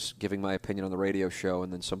 because I was giving my opinion on the radio show,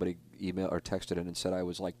 and then somebody emailed or texted in and said I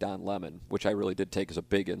was like Don Lemon, which I really did take as a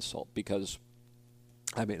big insult, because,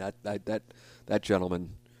 I mean, that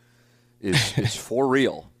gentleman is for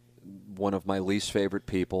real one of my least favorite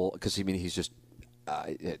people, because he's just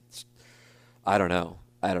I don't know.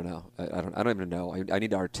 I don't even know. I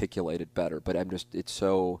need to articulate it better, but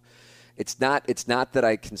it's not that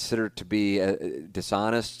I consider it to be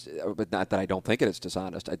dishonest, but not that I don't think it is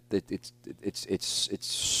dishonest. It's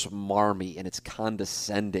smarmy and it's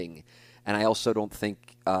condescending, and I also don't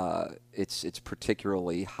think it's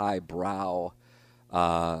particularly highbrow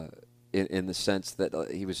in the sense that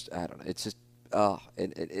he was. I don't know. It's just.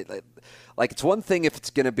 Like, it's one thing if it's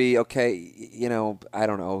going to be, okay, you know, I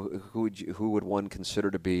don't know, who would one consider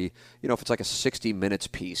to be, you know, if it's like a 60 Minutes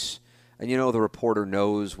piece, and, you know, the reporter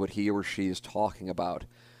knows what he or she is talking about.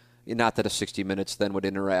 Not that a 60 Minutes then would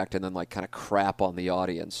interact and then, like, kind of crap on the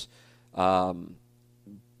audience. But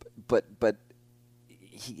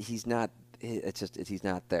he's not, he's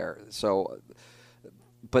not there. So,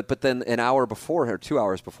 but then an hour before, or 2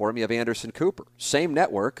 hours before him, you have Anderson Cooper, same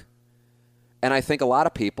network. And I think a lot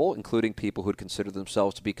of people, including people who would consider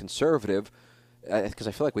themselves to be conservative, because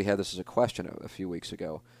I feel like we had this as a question a few weeks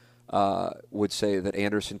ago, would say that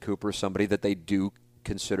Anderson Cooper is somebody that they do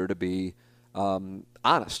consider to be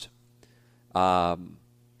honest.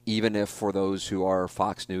 Even if for those who are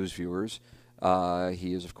Fox News viewers,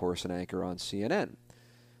 he is, of course, an anchor on CNN.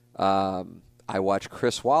 I watch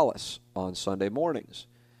Chris Wallace on Sunday mornings.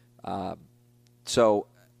 So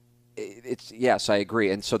it's yes, I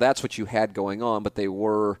agree. And so that's what you had going on, but they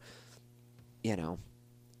were, you know,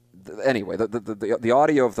 anyway, the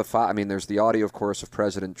audio of there's the audio, of course, of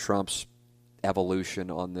President Trump's evolution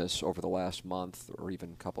on this over the last month or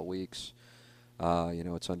even couple weeks. You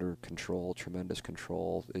know, it's under control, tremendous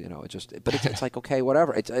control. You know, it's like, okay,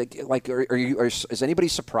 whatever. It's like, is anybody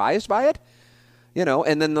surprised by it? You know,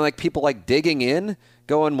 and then like people like digging in,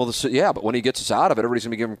 going, well, but when he gets us out of it, everybody's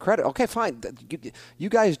gonna be giving him credit. Okay, fine. You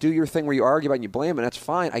guys do your thing where you argue about it and you blame, and that's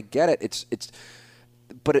fine. I get it.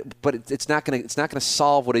 But it's not gonna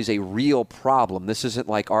solve what is a real problem. This isn't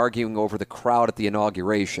like arguing over the crowd at the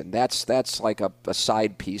inauguration. That's like a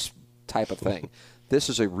side piece type of thing. This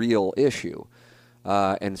is a real issue,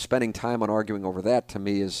 and spending time on arguing over that to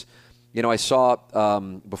me is, you know, I saw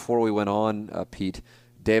before we went on, Pete.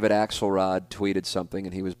 David Axelrod tweeted something,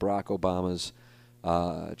 and he was Barack Obama's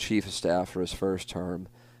chief of staff for his first term,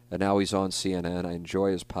 and now he's on CNN. I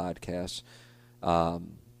enjoy his podcasts,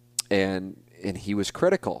 and he was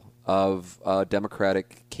critical of a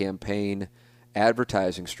Democratic campaign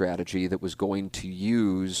advertising strategy that was going to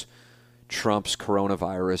use Trump's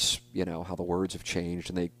coronavirus, you know, how the words have changed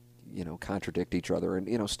and they, you know, contradict each other, and,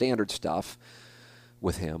 you know, standard stuff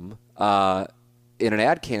with him. In an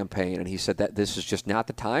ad campaign, and he said that this is just not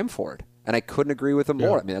the time for it. And I couldn't agree with him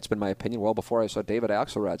more. I mean, that's been my opinion well before I saw David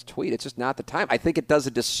Axelrod's tweet. It's just not the time. I think it does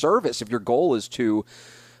a disservice if your goal is to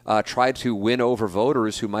try to win over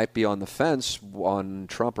voters who might be on the fence on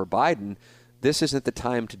Trump or Biden. This isn't the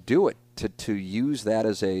time to do it, to use that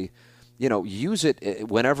as a, you know, use it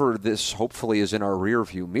whenever this hopefully is in our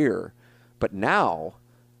rearview mirror. But now,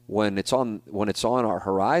 when it's on our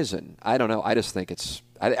horizon, I don't know. I just think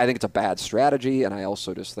I think it's a bad strategy, and I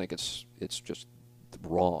also just think it's just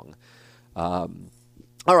wrong. All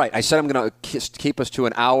right, I said I'm going to keep us to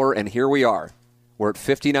an hour, and here we are. We're at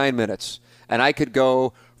 59 minutes, and I could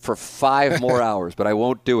go for 5 more hours, but I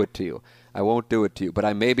won't do it to you. But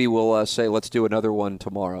I maybe will say let's do another one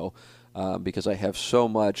tomorrow because I have so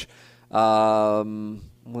much.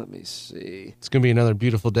 Let me see. It's going to be another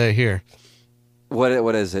beautiful day here. What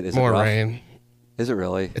is it? Is More it rough? rain. Is it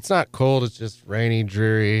really? It's not cold. It's just rainy,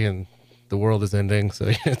 dreary, and the world is ending.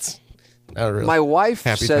 So it's not really. My wife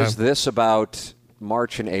happy says time. this about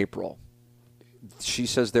March and April. She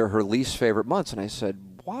says they're her least favorite months, and I said,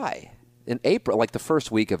 why? In April, like the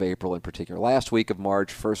first week of April in particular, last week of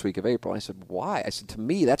March, first week of April. I said, why? I said, to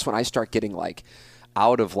me, that's when I start getting like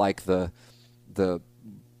out of like the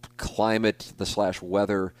climate, the /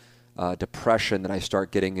 weather depression that I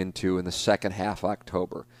start getting into in the second half of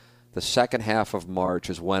October. The second half of March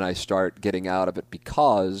is when I start getting out of it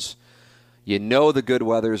because you know the good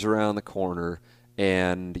weather's around the corner,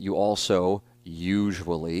 and you also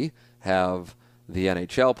usually have the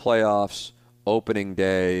NHL playoffs, opening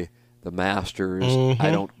day, the Masters. I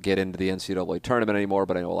don't get into the NCAA tournament anymore,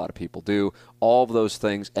 but I know a lot of people do. All of those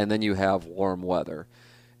things, and then you have warm weather.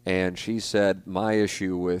 And she said, my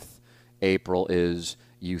issue with April is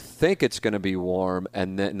you think it's going to be warm,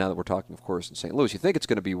 and then, now that we're talking, of course, in St. Louis, you think it's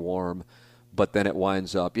going to be warm, but then it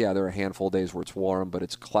winds up, there are a handful of days where it's warm, but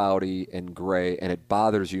it's cloudy and gray, and it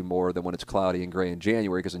bothers you more than when it's cloudy and gray in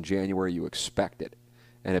January, because in January you expect it,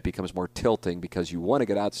 and it becomes more tilting because you want to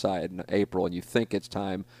get outside in April, and you think it's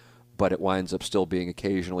time, but it winds up still being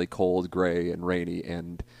occasionally cold, gray, and rainy,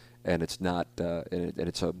 and it's not, and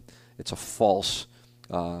it's a false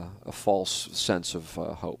sense of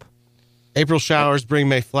hope. April showers bring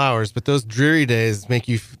May flowers, but those dreary days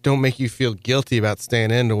don't make you feel guilty about staying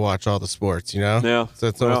in to watch all the sports, you know? Yeah. So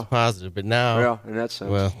it's almost positive. But now, in that sense.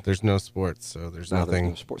 well, there's no sports, so there's nothing.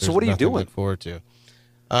 There's no sports. So what are you doing? To look forward to.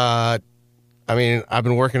 I mean, I've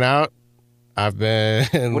been working out. I've been.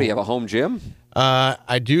 What do you have, a home gym?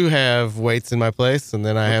 I do have weights in my place, and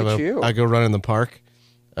then I go run in the park,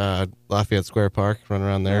 Lafayette Square Park, run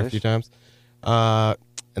around there a few times. And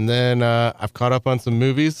then I've caught up on some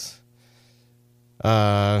movies.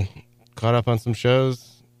 Caught up on some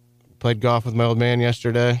shows, played golf with my old man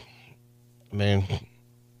yesterday. I mean,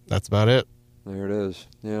 that's about it. There it is.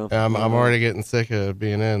 Yeah. I'm already getting sick of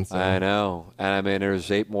being in. So. I know. And I mean,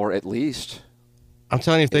 there's 8 more at least. I'm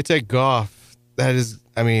telling you, if they take golf, that is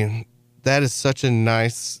such a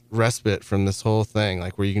nice respite from this whole thing.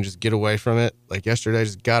 Like where you can just get away from it. Like yesterday, I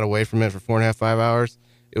just got away from it for 4.5, 5 hours.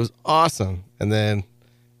 It was awesome. And then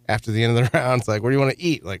after the end of the round, it's like, where do you want to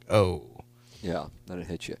eat? Like, oh. Yeah, then it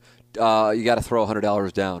hits you. You got to throw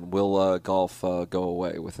 $100 down. Will golf go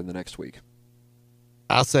away within the next week?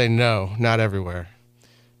 I'll say no, not everywhere.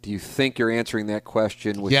 Do you think you're answering that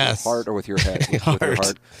question with yes. your heart or with your head? With your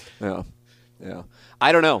heart. Yeah.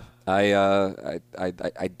 I don't know. I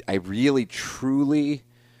really, truly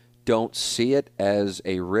don't see it as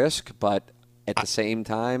a risk, but at the same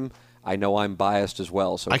time, I know I'm biased as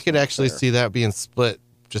well. So I could actually see that being split.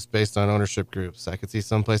 Just based on ownership groups, I could see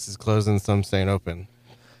some places closing, some staying open.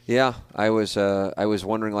 Yeah, I was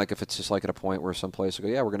wondering like if it's just like at a point where some place will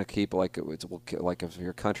go, yeah, we're going to keep like if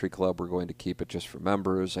you're a country club, we're going to keep it just for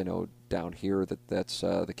members. I know down here that's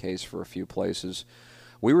the case for a few places.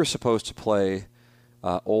 We were supposed to play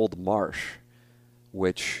Old Marsh,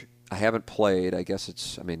 which I haven't played. I guess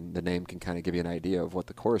the name can kind of give you an idea of what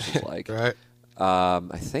the course is like. Right.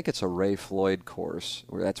 I think it's a Ray Floyd course.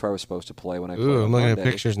 That's where I was supposed to play when I played. Ooh, I'm looking Monday. at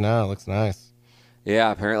pictures now. It looks nice. Yeah,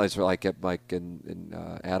 apparently it's like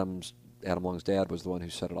Adam Long's dad was the one who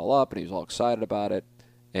set it all up, and he was all excited about it.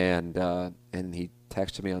 And he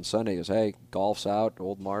texted me on Sunday. He goes, "Hey, golf's out.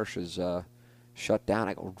 Old Marsh is shut down."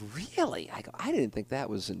 I go, "Really?" I go, "I didn't think that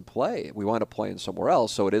was in play." We wound up playing somewhere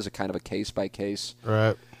else, so it is a kind of a case by case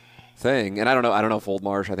thing. And I don't know if Old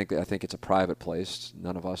Marsh. I think it's a private place.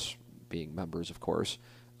 None of us being members, of course,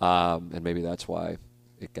 and maybe that's why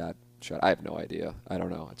it got shut. I have no idea. I don't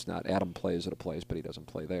know. It's not. Adam plays at a place, but he doesn't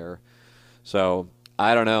play there. So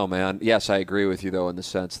I don't know, man. Yes, I agree with you though in the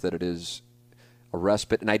sense that it is a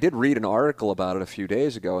respite. And I did read an article about it a few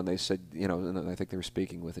days ago, and they said, and I think they were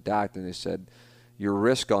speaking with a doctor, and they said your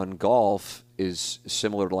risk on golf is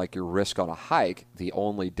similar to like your risk on a hike. The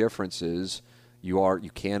only difference is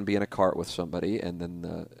you can be in a cart with somebody, and then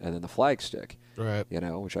the flag stick. Right.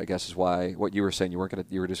 Which I guess is why what you were saying you were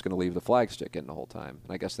just going to leave the flag stick in the whole time.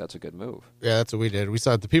 And I guess that's a good move. Yeah, that's what we did. We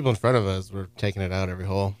saw the people in front of us were taking it out every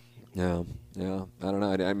hole. Yeah. I don't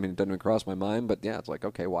know. I mean, it doesn't even cross my mind, but yeah, it's like,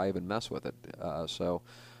 okay, why even mess with it?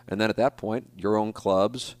 And then at that point, your own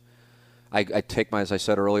clubs. I take as I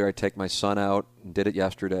said earlier, I take my son out and did it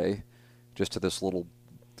yesterday, just to this little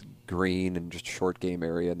green and just short game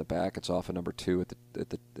area in the back. It's off of number 2 at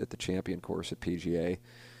the Champion course at PGA.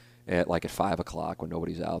 At 5 o'clock when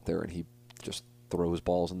nobody's out there, and he just throws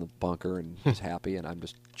balls in the bunker and is happy, and I'm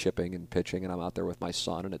just chipping and pitching, and I'm out there with my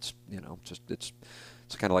son, and it's it's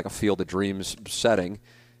kind of like a Field of Dreams setting,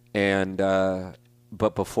 And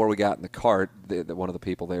but before we got in the cart, one of the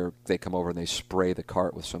people there, they come over and they spray the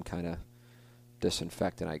cart with some kind of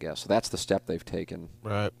disinfectant, I guess. So that's the step they've taken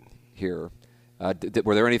here.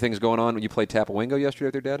 Were there any things going on when you played Tapawingo yesterday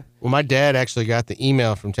with your dad? Well, my dad actually got the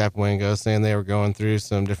email from Tapawingo saying they were going through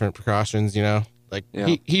some different precautions, you know. Like,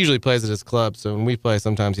 he usually plays at his club, so when we play,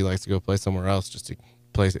 sometimes he likes to go play somewhere else just to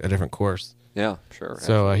play a different course. Yeah, sure.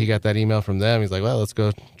 So he got that email from them. He's like, well, let's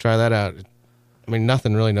go try that out. I mean,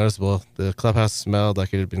 nothing really noticeable. The clubhouse smelled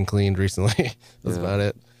like it had been cleaned recently. That's about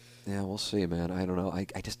it. Yeah, we'll see, man. I don't know. I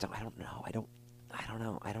don't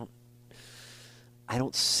know. I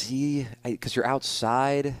don't see, because you're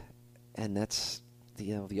outside, and that's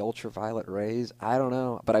the ultraviolet rays. I don't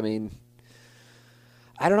know, but I mean,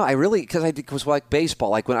 I don't know. I really, because it was like baseball.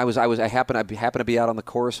 Like when I happened to be out on the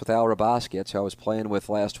course with Al Rabaskets, who I was playing with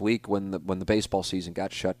last week when the baseball season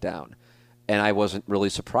got shut down, and I wasn't really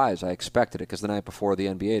surprised. I expected it because the night before the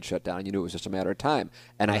NBA had shut down, and you knew it was just a matter of time.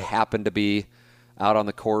 And I happened to be out on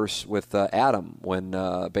the course with Adam when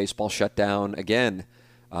baseball shut down again,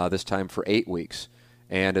 this time for 8 weeks.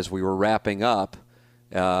 And as we were wrapping up,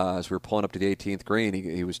 as we were pulling up to the 18th green,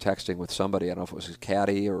 he was texting with somebody. I don't know if it was his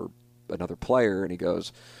caddy or another player, and he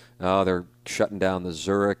goes, "Oh, they're shutting down the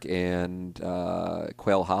Zurich and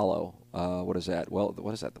Quail Hollow. What is that? Well,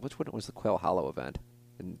 what is that? Which one was the Quail Hollow event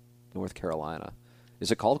in North Carolina?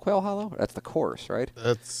 Is it called Quail Hollow? That's the course, right?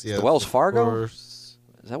 That's the Wells Fargo. Course.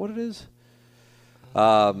 Is that what it is?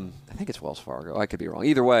 I think it's Wells Fargo. I could be wrong.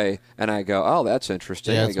 Either way, and I go, "Oh, that's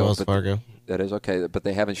interesting." Yeah, it's Wells Fargo. That is okay, but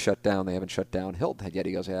they haven't shut down. They haven't shut down Hilton Head yet.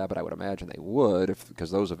 He goes, "Yeah, but I would imagine they would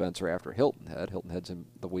because those events are after Hilton Head. Hilton Head's in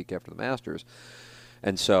the week after the Masters."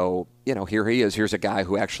 And so, here he is. Here's a guy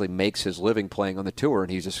who actually makes his living playing on the tour,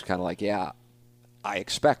 and he's just kind of like, "Yeah, I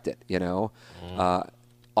expect it."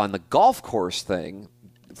 On the golf course thing,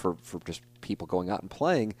 for just people going out and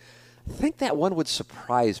playing, I think that one would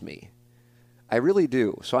surprise me. I really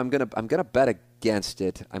do. So I'm gonna bet against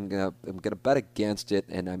it. I'm gonna bet against it,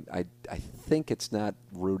 and I think it's not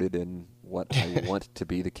rooted in what I want to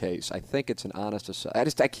be the case. I think it's an honest. I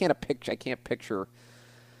can't picture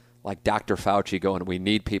like Dr. Fauci going, "We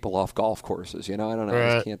need people off golf courses." I don't know.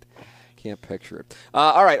 Right. I just can't picture it.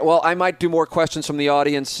 All right. Well, I might do more questions from the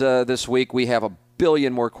audience this week. We have a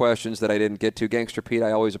billion more questions that I didn't get to. Gangster Pete,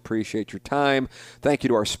 I always appreciate your time. Thank you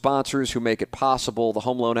to our sponsors who make it possible,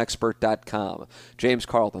 thehomeloanexpert.com, James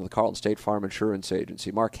Carlton, the Carlton State Farm Insurance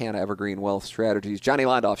Agency, Mark Hanna, Evergreen Wealth Strategies, Johnny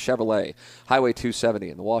Londoff, Chevrolet, Highway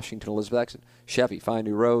 270 in the Washington Elizabeth exit, Chevy, Find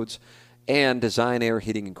New Roads, and Design Air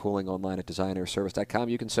Heating and Cooling online at designairservice.com.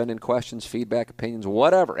 You can send in questions, feedback, opinions,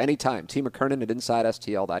 whatever, anytime. T. McKernan at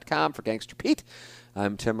InsideSTL.com. For Gangster Pete,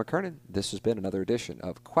 I'm Tim McKernan. This has been another edition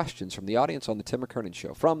of Questions from the Audience on the Tim McKernan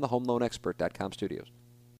Show from the HomeLoanExpert.com studios.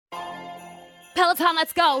 Peloton,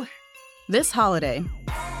 let's go! This holiday,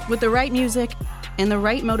 with the right music and the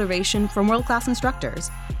right motivation from world-class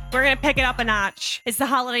instructors, we're going to pick it up a notch. It's the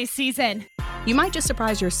holiday season. You might just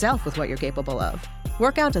surprise yourself with what you're capable of.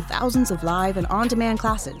 Work out to thousands of live and on-demand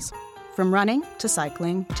classes, from running to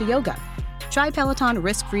cycling to yoga. Try Peloton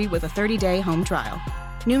risk-free with a 30-day home trial.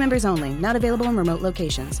 New members only, not available in remote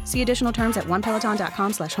locations. See additional terms at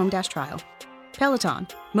onepeloton.com/home-trial. Peloton,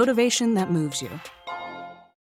 motivation that moves you.